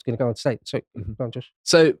what I was going to go on to say. So, go on, Josh.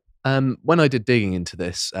 So, when I did digging into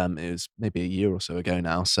this, it was maybe a year or so ago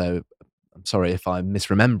now, so I'm sorry if I'm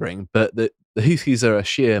misremembering, but the Houthis are a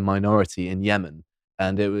Shia minority in Yemen,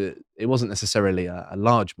 and it wasn't necessarily a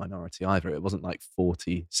large minority either. It wasn't like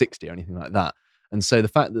 40, 60 or anything like that. And so the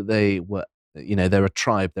fact that they were, they're a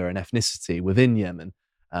tribe, they're an ethnicity within Yemen,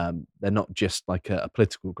 they're not just like a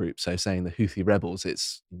political group. So saying the Houthi rebels,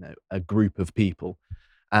 it's, a group of people.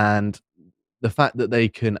 And the fact that they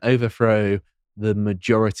can overthrow the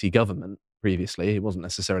majority government previously, it wasn't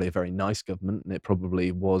necessarily a very nice government, and it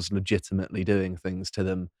probably was legitimately doing things to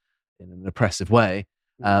them in an oppressive way.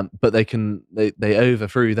 But they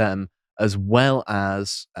overthrew them, as well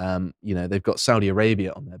as, they've got Saudi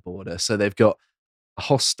Arabia on their border. So they've got a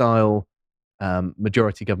hostile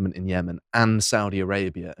majority government in Yemen and Saudi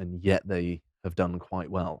Arabia, and yet they have done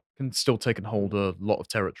quite well. Can still take and hold a lot of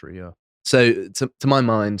territory, yeah. So to my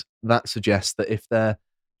mind, that suggests that if they're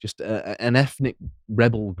just an ethnic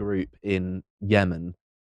rebel group in Yemen,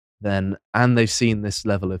 and they've seen this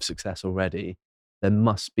level of success already, there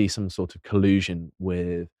must be some sort of collusion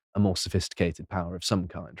with a more sophisticated power of some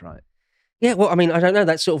kind, right? Yeah, well, I mean, I don't know.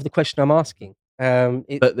 That's sort of the question I'm asking.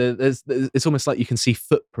 But it's almost like you can see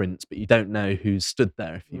footprints, but you don't know who's stood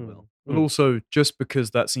there, if you will. But also, just because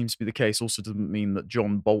that seems to be the case also doesn't mean that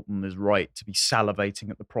John Bolton is right to be salivating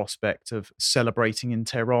at the prospect of celebrating in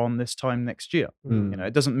Tehran this time next year.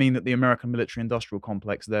 It doesn't mean that the American military-industrial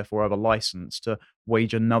complex therefore have a license to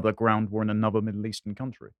wage another ground war in another Middle Eastern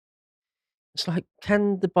country. It's like,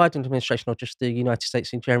 can the Biden administration, or just the United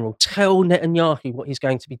States in general, tell Netanyahu what he's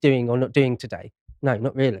going to be doing or not doing today? No,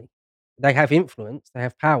 not really. They have influence, they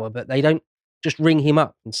have power, but they don't just ring him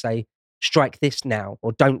up and say, strike this now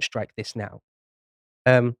or don't strike this now.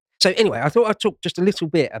 So anyway, I thought I'd talk just a little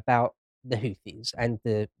bit about the Houthis and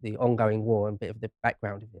the ongoing war and a bit of the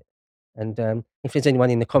background of it. And if there's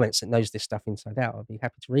anyone in the comments that knows this stuff inside out, I'd be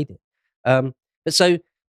happy to read it. But so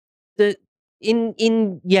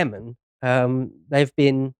in Yemen, they've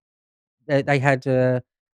been Shia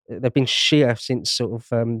since sort of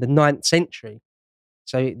the 9th century.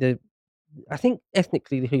 So I think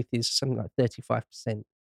ethnically the Houthis are something like 35%.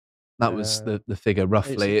 That was the figure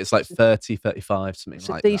roughly. It's like 30, 35, something like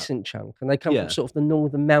that. It's a decent chunk, and they come from sort of the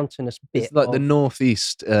northern mountainous bit. It's like the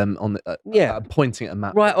northeast. On the I'm pointing at a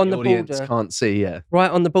map. Right on the audience border. Can't see. Yeah, right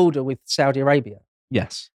on the border with Saudi Arabia.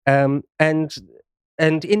 Yes. And in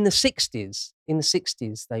the 60s,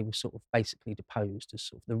 they were sort of basically deposed as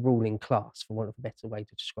sort of the ruling class, for want of a better way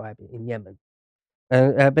to describe it, in Yemen.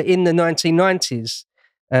 But in the 1990s,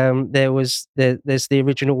 there's the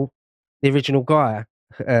original guy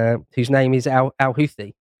whose name is Al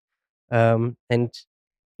Houthi, and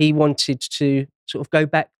he wanted to sort of go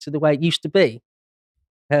back to the way it used to be.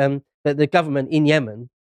 But the government in Yemen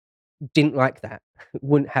didn't like that,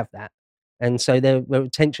 wouldn't have that. And so there were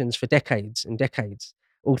tensions for decades and decades,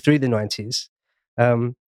 all through the 90s.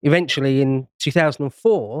 Eventually, in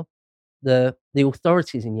 2004, the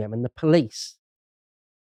authorities in Yemen, the police,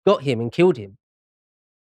 got him and killed him.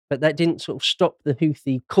 But that didn't sort of stop the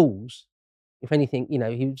Houthi calls. If anything, he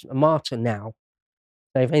was a martyr now.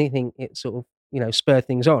 So if anything, it sort of, spurred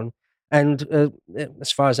things on. And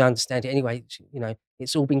as far as I understand it anyway,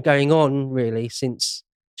 it's all been going on really since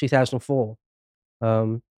 2004.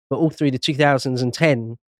 But all through the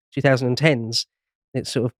 2010s, it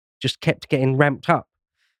sort of just kept getting ramped up.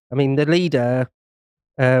 I mean, the leader,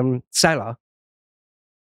 Salah,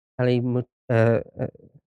 Ali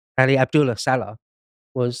Abdullah Salah,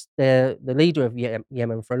 was the leader of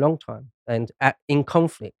Yemen for a long time and in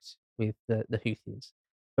conflict with the Houthis.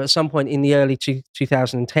 But at some point in the early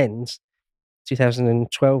 2010s,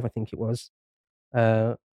 2012, I think it was,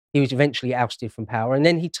 he was eventually ousted from power, and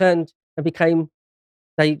then he turned and became.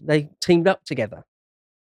 They teamed up together,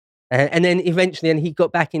 and then eventually, and he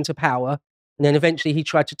got back into power, and then eventually he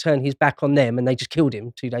tried to turn his back on them, and they just killed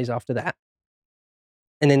him 2 days after that.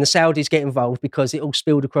 And then the Saudis get involved because it all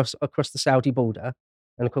spilled across the Saudi border,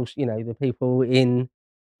 and of course, the people in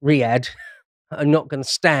Riyadh are not going to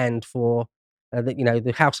stand for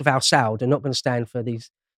the House of Al Saud are not going to stand for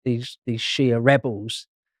these Shia rebels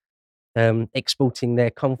exporting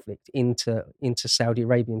their conflict into Saudi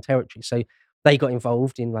Arabian territory. So they got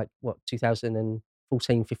involved in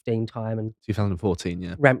 2014, 15 time, and 2014,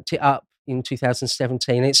 yeah, ramped it up in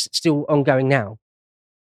 2017. It's still ongoing now.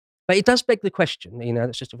 But it does beg the question,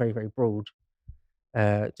 that's just a very, very broad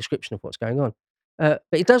description of what's going on. But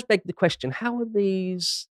it does beg the question, how are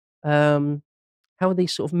these sort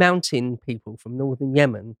of mountain people from northern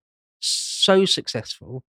Yemen so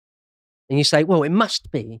successful? And you say, well, it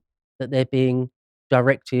must be that they're being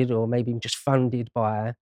directed or maybe just funded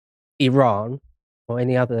by Iran or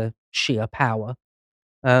any other Shia power.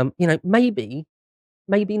 Maybe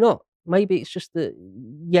not. Maybe it's just that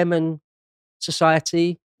Yemen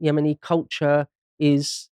society, Yemeni culture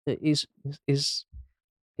is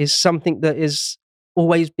something that has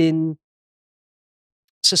always been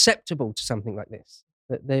susceptible to something like this.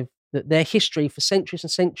 That their history for centuries and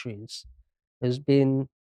centuries has been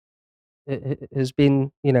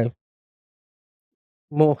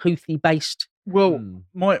more Houthi based. Well,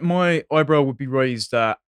 my eyebrow would be raised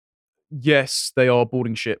at, yes, they are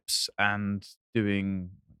boarding ships and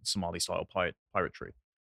doing Somali style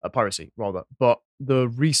piracy rather. But the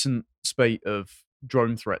recent spate of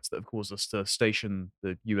drone threats that have caused us to station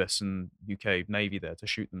the US and UK Navy there to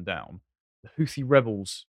shoot them down, the Houthi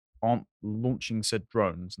rebels aren't launching said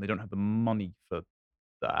drones, and they don't have the money for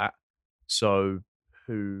that. So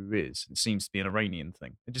who is? It seems to be an Iranian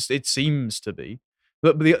thing. It seems to be.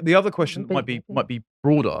 But the other question that might be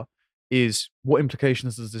broader is, what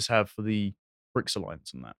implications does this have for the BRICS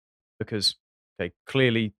alliance and that? Because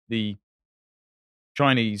clearly the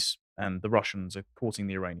Chinese and the Russians are courting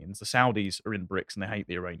the Iranians. The Saudis are in BRICS and they hate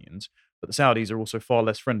the Iranians, but the Saudis are also far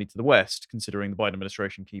less friendly to the West, considering the Biden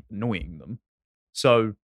administration keep annoying them.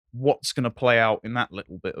 So what's going to play out in that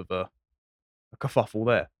little bit of a kerfuffle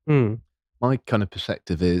there? My kind of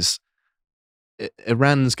perspective is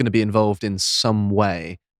Iran's going to be involved in some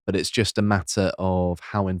way, but it's just a matter of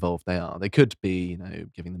how involved they are. They could be,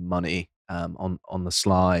 giving them money on the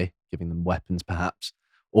sly, giving them weapons perhaps,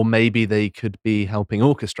 or maybe they could be helping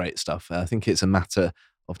orchestrate stuff. I think it's a matter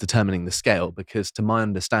of determining the scale, because to my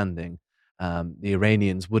understanding, the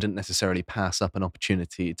Iranians wouldn't necessarily pass up an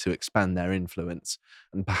opportunity to expand their influence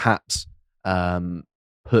and perhaps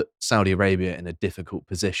put Saudi Arabia in a difficult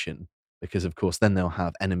position, because of course then they'll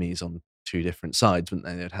have enemies on two different sides, wouldn't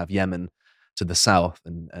they? They'd have Yemen to the south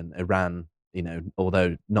and Iran,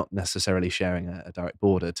 although not necessarily sharing a direct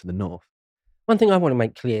border, to the north. One thing I want to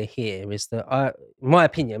make clear here is that my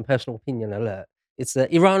opinion, personal opinion alert, is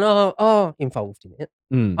that Iran are involved in it.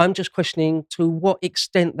 I'm just questioning to what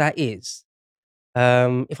extent that is.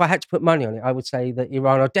 If I had to put money on it, I would say that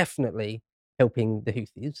Iran are definitely helping the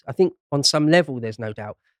Houthis. I think on some level there's no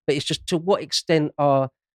doubt, but it's just to what extent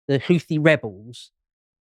are the Houthi rebels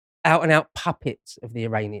out and out puppets of the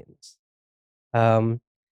Iranians?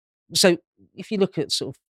 So if you look at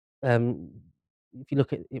if you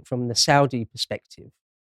look at it from the Saudi perspective,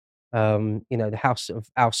 the House of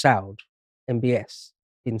Al Saud, MBS,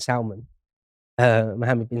 bin Salman,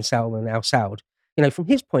 Mohammed bin Salman Al Saud, from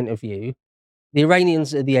his point of view, the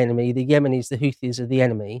Iranians are the enemy, the Yemenis, the Houthis are the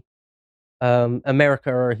enemy,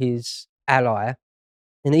 America are his ally,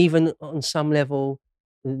 and even on some level,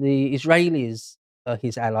 the Israelis are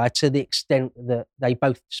his ally, to the extent that they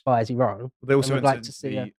both despise Iran. They also like to see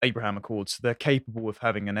the Abraham Accords. They're capable of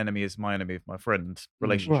having an enemy is my enemy, is my friend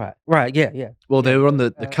relationship. Right, yeah. Well, they were on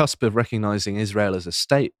the cusp of recognizing Israel as a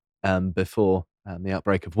state before the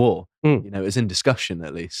outbreak of war. It was in discussion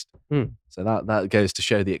at least. So that goes to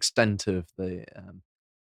show the extent of the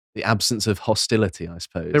absence of hostility, I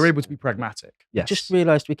suppose. They're able to be pragmatic. Yes. I just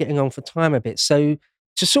realised we're getting on for time a bit. So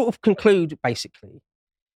to sort of conclude, basically,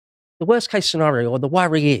 the worst case scenario, or the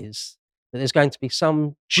worry, is that there's going to be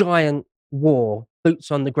some giant war, boots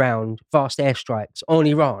on the ground, vast airstrikes on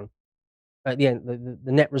Iran. At the end,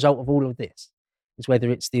 the net result of all of this is whether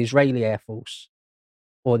it's the Israeli Air Force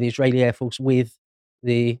or the Israeli Air Force with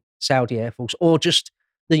the Saudi Air Force, or just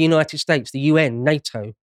the United States, the UN,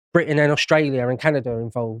 NATO, Britain and Australia and Canada are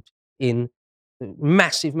involved in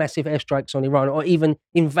massive, massive airstrikes on Iran, or even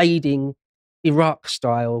invading Iraq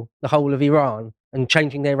style the whole of Iran and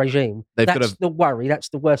changing their regime. That's the worry. That's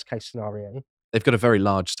the worst case scenario. They've got a very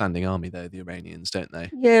large standing army, though, the Iranians, don't they?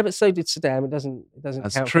 Yeah, but so did Saddam. It doesn't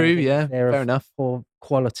That's count. True. Yeah, fair enough. For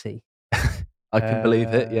quality, I can believe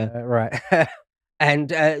it. Yeah, right. And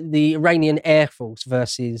the Iranian Air Force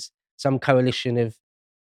versus some coalition of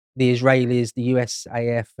the Israelis, the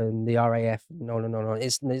USAF, and the RAF, and on and on.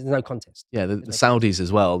 There's no contest. Yeah, the Saudis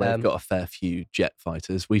as well. They've got a fair few jet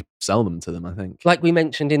fighters. We sell them to them, I think. Like we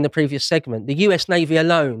mentioned in the previous segment, the US Navy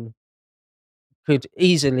alone could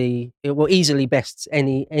easily best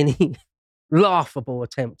any laughable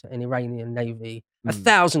attempt at an Iranian Navy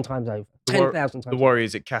 1,000 times over, 10,000 times. The worry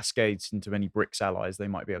is it cascades into any BRICS allies. They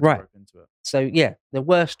might be able to rope into it. So yeah, the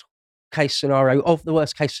worst case scenario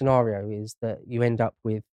is that you end up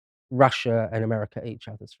with Russia and America at each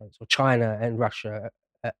other's throats, or China and Russia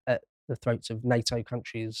at the throats of NATO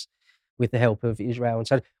countries with the help of Israel. And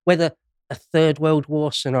so whether a third world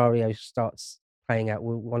war scenario starts playing out,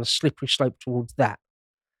 we're on a slippery slope towards that.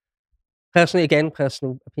 Personally, again,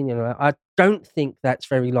 personal opinion, I don't think that's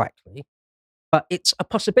very likely, but it's a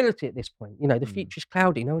possibility at this point. The future's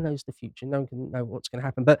cloudy. No one knows the future. No one can know what's going to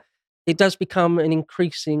happen. But it does become an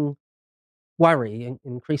increasing worry, an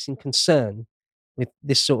increasing concern with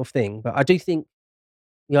this sort of thing. But I do think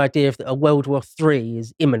the idea of a World War III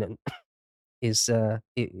is imminent is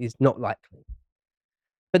not likely.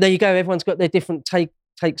 But there you go. Everyone's got their different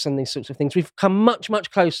takes on these sorts of things. We've come much,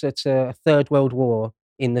 much closer to a third world war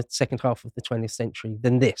in the second half of the 20th century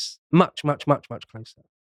than this. Much, much, much, much closer.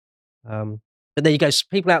 But there you go. So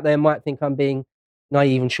people out there might think I'm being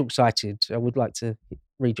naive and short-sighted. I would like to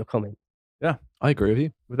read your comment. Yeah, I agree with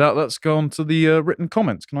you. With that, let's go on to the written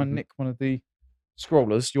comments. Can I nick one of the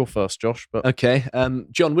scrollers? You're first, Josh. But okay.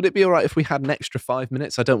 John, would it be all right if we had an extra 5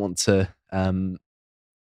 minutes? I don't want to,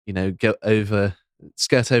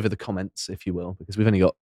 skirt over the comments, if you will, because we've only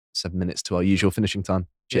got 7 minutes to our usual finishing time.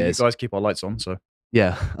 Cheers. Yeah, you guys keep our lights on, so.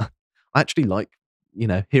 Yeah, I actually like,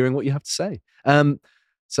 hearing what you have to say.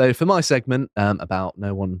 So for my segment about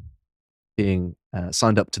no one being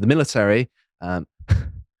signed up to the military,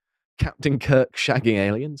 Captain Kirk shagging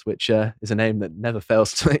aliens, which is a name that never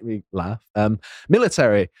fails to make me laugh.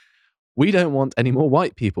 Military. We don't want any more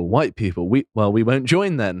white people. White people. We won't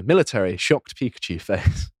join then. Military. Shocked Pikachu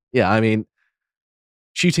face. Yeah, I mean,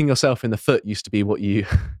 shooting yourself in the foot used to be what you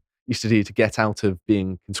used to do to get out of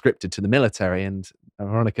being conscripted to the military. And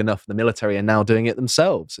ironic enough, the military are now doing it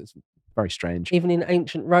themselves. It's very strange. Even in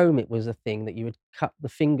ancient Rome, it was a thing that you would cut the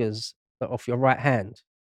fingers off your right hand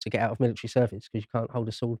to get out of military service because you can't hold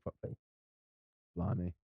a sword properly.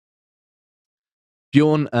 Blimey.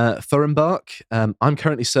 Bjorn Thurenbach. I'm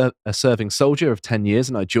currently a serving soldier of 10 years,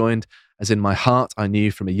 and I joined as in my heart I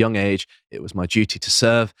knew from a young age it was my duty to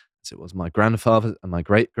serve, as it was my grandfather and my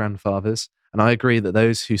great-grandfathers. And I agree that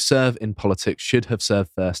those who serve in politics should have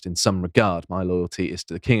served first in some regard. My loyalty is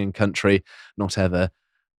to the king and country, not ever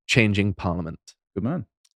changing parliament. Good man.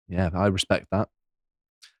 Yeah, I respect that.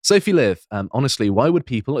 Sophie Liv, honestly, why would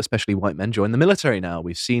people, especially white men, join the military now?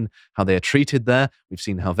 We've seen how they are treated there. We've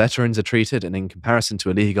seen how veterans are treated. And in comparison to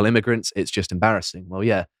illegal immigrants, it's just embarrassing. Well,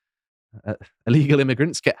 yeah, illegal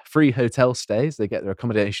immigrants get free hotel stays. They get their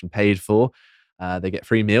accommodation paid for. They get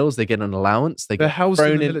free meals. They get an allowance. They're housed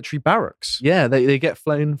in the military barracks. Yeah, they get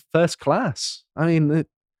flown first class. I mean, they're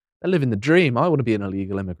living the dream. I want to be an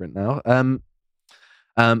illegal immigrant now.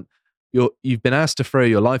 You've been asked to throw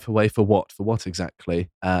your life away for what? For what exactly?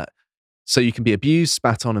 So you can be abused,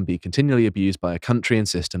 spat on, and be continually abused by a country and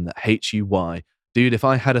system that hates you. Why? Dude, if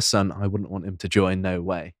I had a son, I wouldn't want him to join. No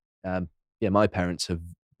way. Yeah, my parents have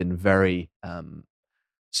been very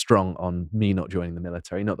strong on me not joining the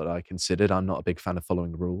military. Not that I considered. I'm not a big fan of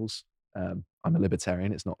following rules. I'm a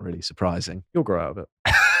libertarian. It's not really surprising. You'll grow out of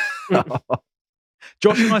it.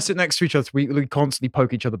 Josh and I sit next to each other. We constantly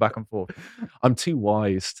poke each other back and forth. I'm too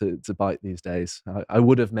wise to bite these days. I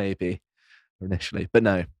would have maybe initially, but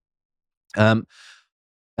no.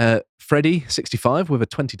 Freddie, 65, with a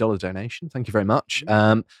 $20 donation. Thank you very much.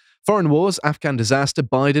 Foreign wars, Afghan disaster,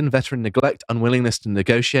 Biden, veteran neglect, unwillingness to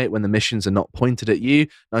negotiate when the missions are not pointed at you.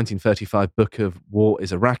 1935 Book of War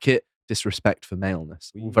is a racket. Disrespect for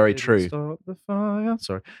maleness. All very true. Start the fire.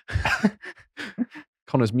 Sorry.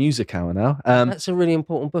 Connor's music hour now. That's a really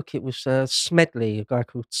important book. It was Smedley, a guy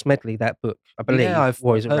called Smedley, that book, I believe. Yeah, I've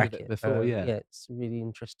War is a heard racket. of it before, yeah. Yeah, it's a really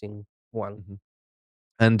interesting one. Mm-hmm.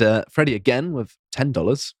 And Freddie again with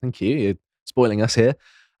 $10. Thank you. You're spoiling us here.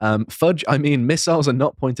 Fudge, I mean, missiles are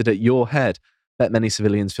not pointed at your head. Bet many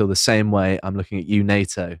civilians feel the same way. I'm looking at you,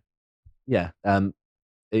 NATO. Yeah.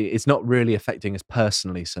 It's not really affecting us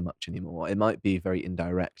personally so much anymore. It might be very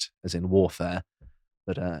indirect, as in warfare,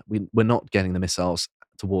 but we're not getting the missiles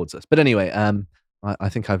towards us. But anyway, I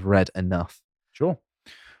think I've read enough. Sure.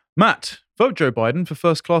 Matt, vote Joe Biden for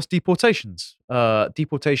first-class deportations.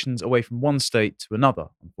 Deportations away from one state to another.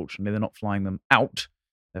 Unfortunately, they're not flying them out.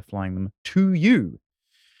 They're flying them to you.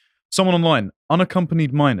 Someone online,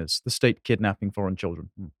 unaccompanied minors, the state kidnapping foreign children.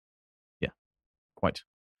 Yeah, quite.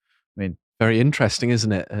 I mean, very interesting,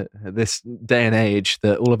 isn't it? At this day and age,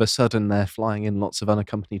 that all of a sudden they're flying in lots of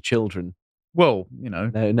unaccompanied children. Well, you know,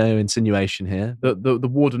 no insinuation here. The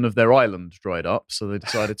warden of their island dried up, so they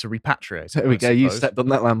decided to repatriate. There we go. You stepped on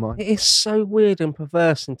that landmine. It is so weird and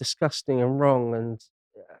perverse and disgusting and wrong, and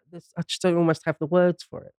I just don't almost have the words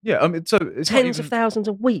for it. Yeah, I mean, so it's tens of thousands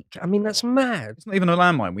a week. I mean, that's mad. It's not even a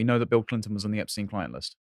landmine. We know that Bill Clinton was on the Epstein client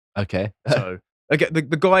list. Okay. So again, the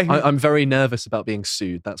guy who I'm very nervous about being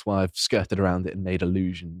sued. That's why I've skirted around it and made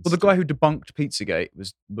allusions. Well, the guy who debunked Pizzagate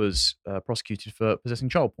was prosecuted for possessing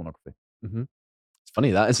child pornography. Mm-hmm. It's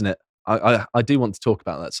funny that, isn't it? I do want to talk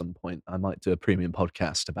about that at some point. I might do a premium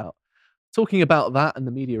podcast about talking about that and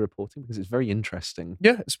the media reporting because it's very interesting.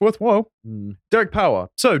 Yeah, it's worthwhile. Derek Power.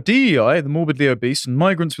 So DEI, the morbidly obese, and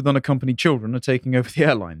migrants with unaccompanied children are taking over the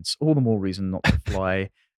airlines. All the more reason not to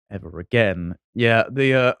fly ever again. Yeah,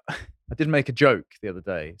 I did make a joke the other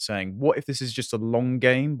day saying, what if this is just a long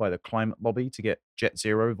game by the climate lobby to get Jet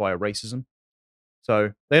Zero via racism?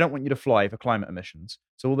 So they don't want you to fly for climate emissions.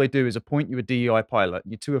 So all they do is appoint you a DEI pilot.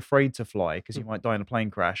 You're too afraid to fly because you might die in a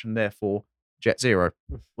plane crash, and therefore Jet Zero.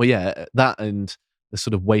 Well, yeah, that and the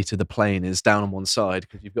sort of weight of the plane is down on one side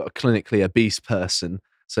because you've got a clinically obese person,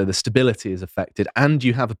 so the stability is affected, and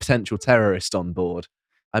you have a potential terrorist on board.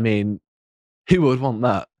 I mean, who would want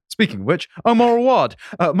that? Speaking of which, Omar Awad,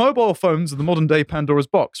 mobile phones are the modern-day Pandora's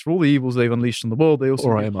box. For all the evils they've unleashed on the world, they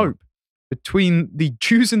also give hope. Between the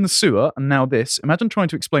Jews in the sewer and now this, imagine trying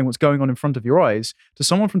to explain what's going on in front of your eyes to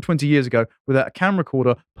someone from 20 years ago without a camera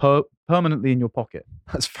recorder permanently in your pocket.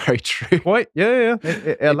 That's very true. Quite, yeah.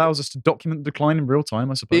 It allows us to document the decline in real time,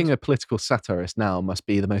 I suppose. Being a political satirist now must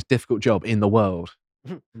be the most difficult job in the world.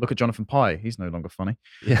 Look at Jonathan Pye. He's no longer funny.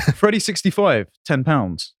 Yeah. Freddie65,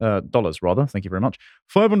 £10, dollars rather. Thank you very much.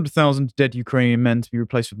 500,000 dead Ukrainian men to be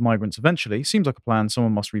replaced with migrants eventually. Seems like a plan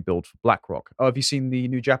someone must rebuild for BlackRock. Oh, have you seen the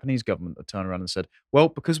new Japanese government that turned around and said, well,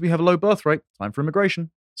 because we have a low birth rate, time for immigration.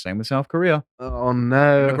 Same with South Korea. Oh,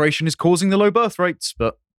 no. Immigration is causing the low birth rates,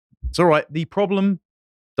 but it's all right. The problem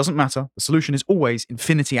doesn't matter. The solution is always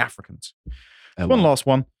infinity Africans. One last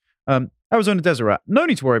one. Arizona Desert Rat. No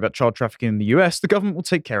need to worry about child trafficking in the US. The government will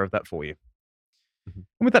take care of that for you. And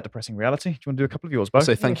with that depressing reality, do you want to do a couple of yours, Beau?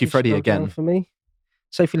 So thank you, Freddie, again. For me.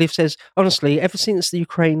 Sophie Liv says, honestly, ever since the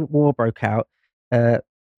Ukraine war broke out, is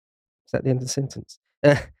that the end of the sentence?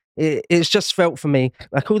 It's just felt for me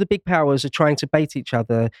like all the big powers are trying to bait each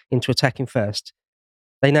other into attacking first.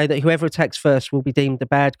 They know that whoever attacks first will be deemed the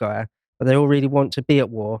bad guy, but they all really want to be at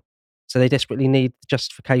war. So they desperately need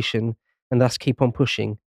justification and thus keep on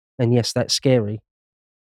pushing. And yes, that's scary.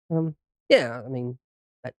 Yeah, I mean,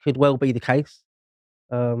 that could well be the case.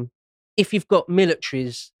 If you've got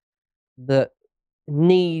militaries that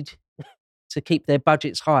need to keep their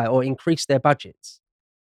budgets high or increase their budgets,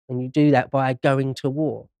 and you do that by going to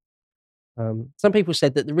war. Some people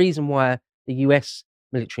said that the reason why the US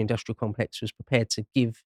military industrial complex was prepared to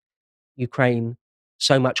give Ukraine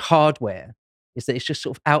so much hardware is that it's just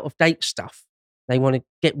sort of out of date stuff. They want to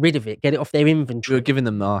get rid of it, get it off their inventory. We're giving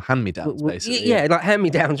them our hand-me-downs, basically. Yeah, like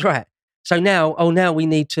hand-me-downs, right. So now we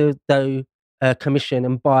need to commission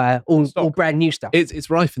and buy all brand new stuff. It's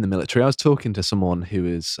rife in the military. I was talking to someone who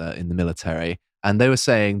is in the military, and they were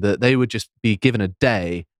saying that they would just be given a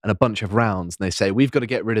day and a bunch of rounds, and they say, we've got to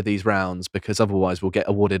get rid of these rounds because otherwise we'll get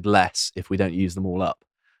awarded less if we don't use them all up.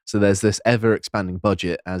 So there's this ever-expanding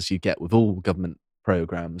budget, as you get with all government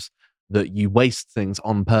programs, that you waste things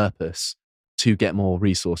on purpose to get more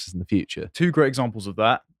resources in the future. Two great examples of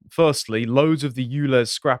that. Firstly, loads of the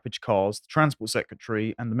ULEZ scrappage cars, the Transport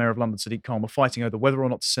Secretary and the Mayor of London, Sadiq Khan, were fighting over whether or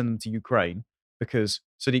not to send them to Ukraine because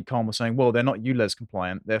Sadiq Khan was saying, well, they're not ULEZ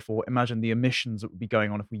compliant, therefore imagine the emissions that would be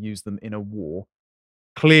going on if we use them in a war.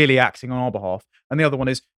 Clearly acting on our behalf. And the other one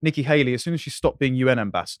is Nikki Haley, as soon as she stopped being UN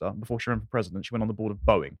ambassador, before she ran for president, she went on the board of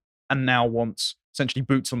Boeing and now wants essentially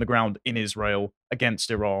boots on the ground in Israel,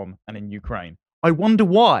 against Iran and in Ukraine. I wonder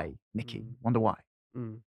why, Nikki. Wonder why.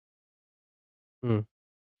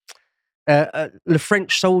 The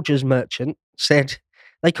French soldiers merchant said,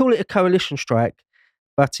 they call it a coalition strike,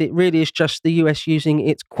 but it really is just the US using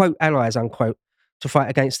its quote allies, unquote, to fight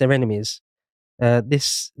against their enemies.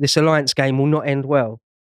 This alliance game will not end well.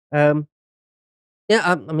 I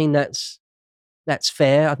mean, that's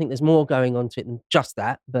fair. I think there's more going on to it than just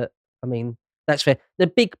that, but I mean, that's fair. The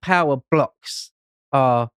big power blocks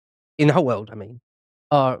are, in the whole world, I mean,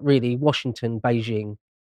 are really Washington, Beijing,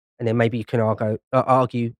 and then maybe you can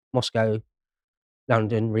argue Moscow,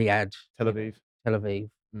 London, Riyadh, Tel Aviv.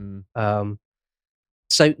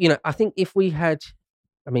 So, I think if we had,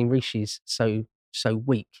 I mean, Rishi's so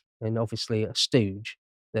weak and obviously a stooge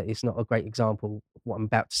that is not a great example of what I'm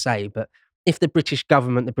about to say, but if the British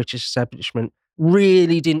government, the British establishment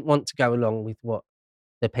really didn't want to go along with what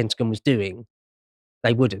the Pentagon was doing,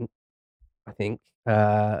 they wouldn't, I think.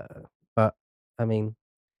 But, I mean,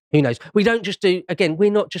 who knows? We don't just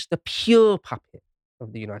we're not just a pure puppet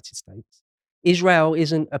of the United States. Israel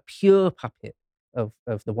isn't a pure puppet of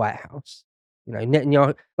the White House.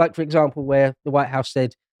 Netanyahu, like, for example, where the White House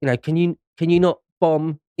said, can you not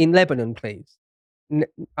bomb in Lebanon, please?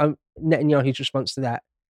 Netanyahu's response to that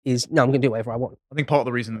is, no, I'm going to do whatever I want. I think part of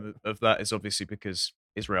the reason of that is obviously because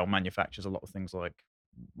Israel manufactures a lot of things like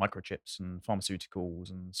microchips and pharmaceuticals,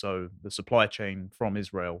 and so the supply chain from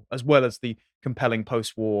Israel, as well as the compelling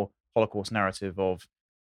post-war Holocaust narrative of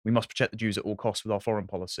we must protect the Jews at all costs with our foreign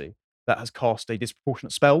policy, that has cast a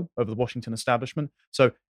disproportionate spell over the Washington establishment.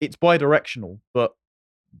 So it's bi-directional, but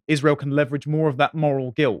Israel can leverage more of that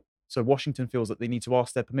moral guilt. So Washington feels that they need to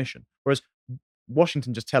ask their permission, whereas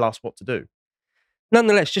Washington just tell us what to do.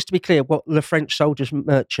 Nonetheless, just to be clear, what the French soldiers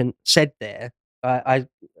merchant said there, I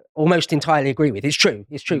almost entirely agree with. It's true.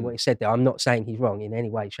 It's true what he said there. I'm not saying he's wrong in any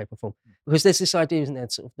way, shape or form. Because there's this idea, isn't there,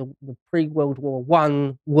 sort of the pre-World War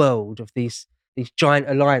I world of these giant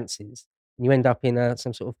alliances. And you end up in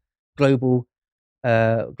some sort of global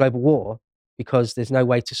war because there's no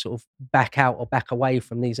way to sort of back out or back away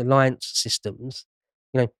from these alliance systems.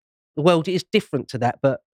 The world is different to that,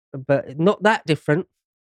 but not that different.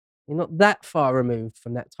 You're not that far removed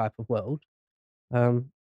from that type of world.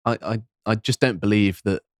 I just don't believe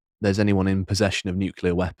that there's anyone in possession of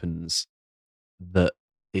nuclear weapons that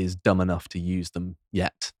is dumb enough to use them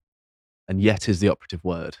yet. And yet is the operative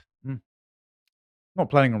word. Not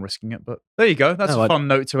planning on risking it, but there you go. That's No, a fun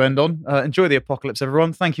note to end on. Enjoy the apocalypse,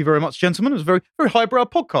 everyone. Thank you very much, gentlemen. It was a very, very highbrow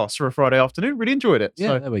podcast for a Friday afternoon. Really enjoyed it. Yeah,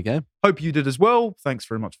 So, there we go. hope you did as well. Thanks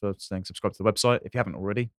very much for staying subscribed to the website. If you haven't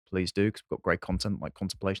already, please do, because we've got great content like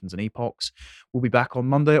Contemplations and Epochs. We'll be back on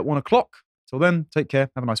Monday at 1 o'clock. Till then, take care.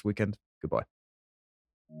 Have a nice weekend. Goodbye.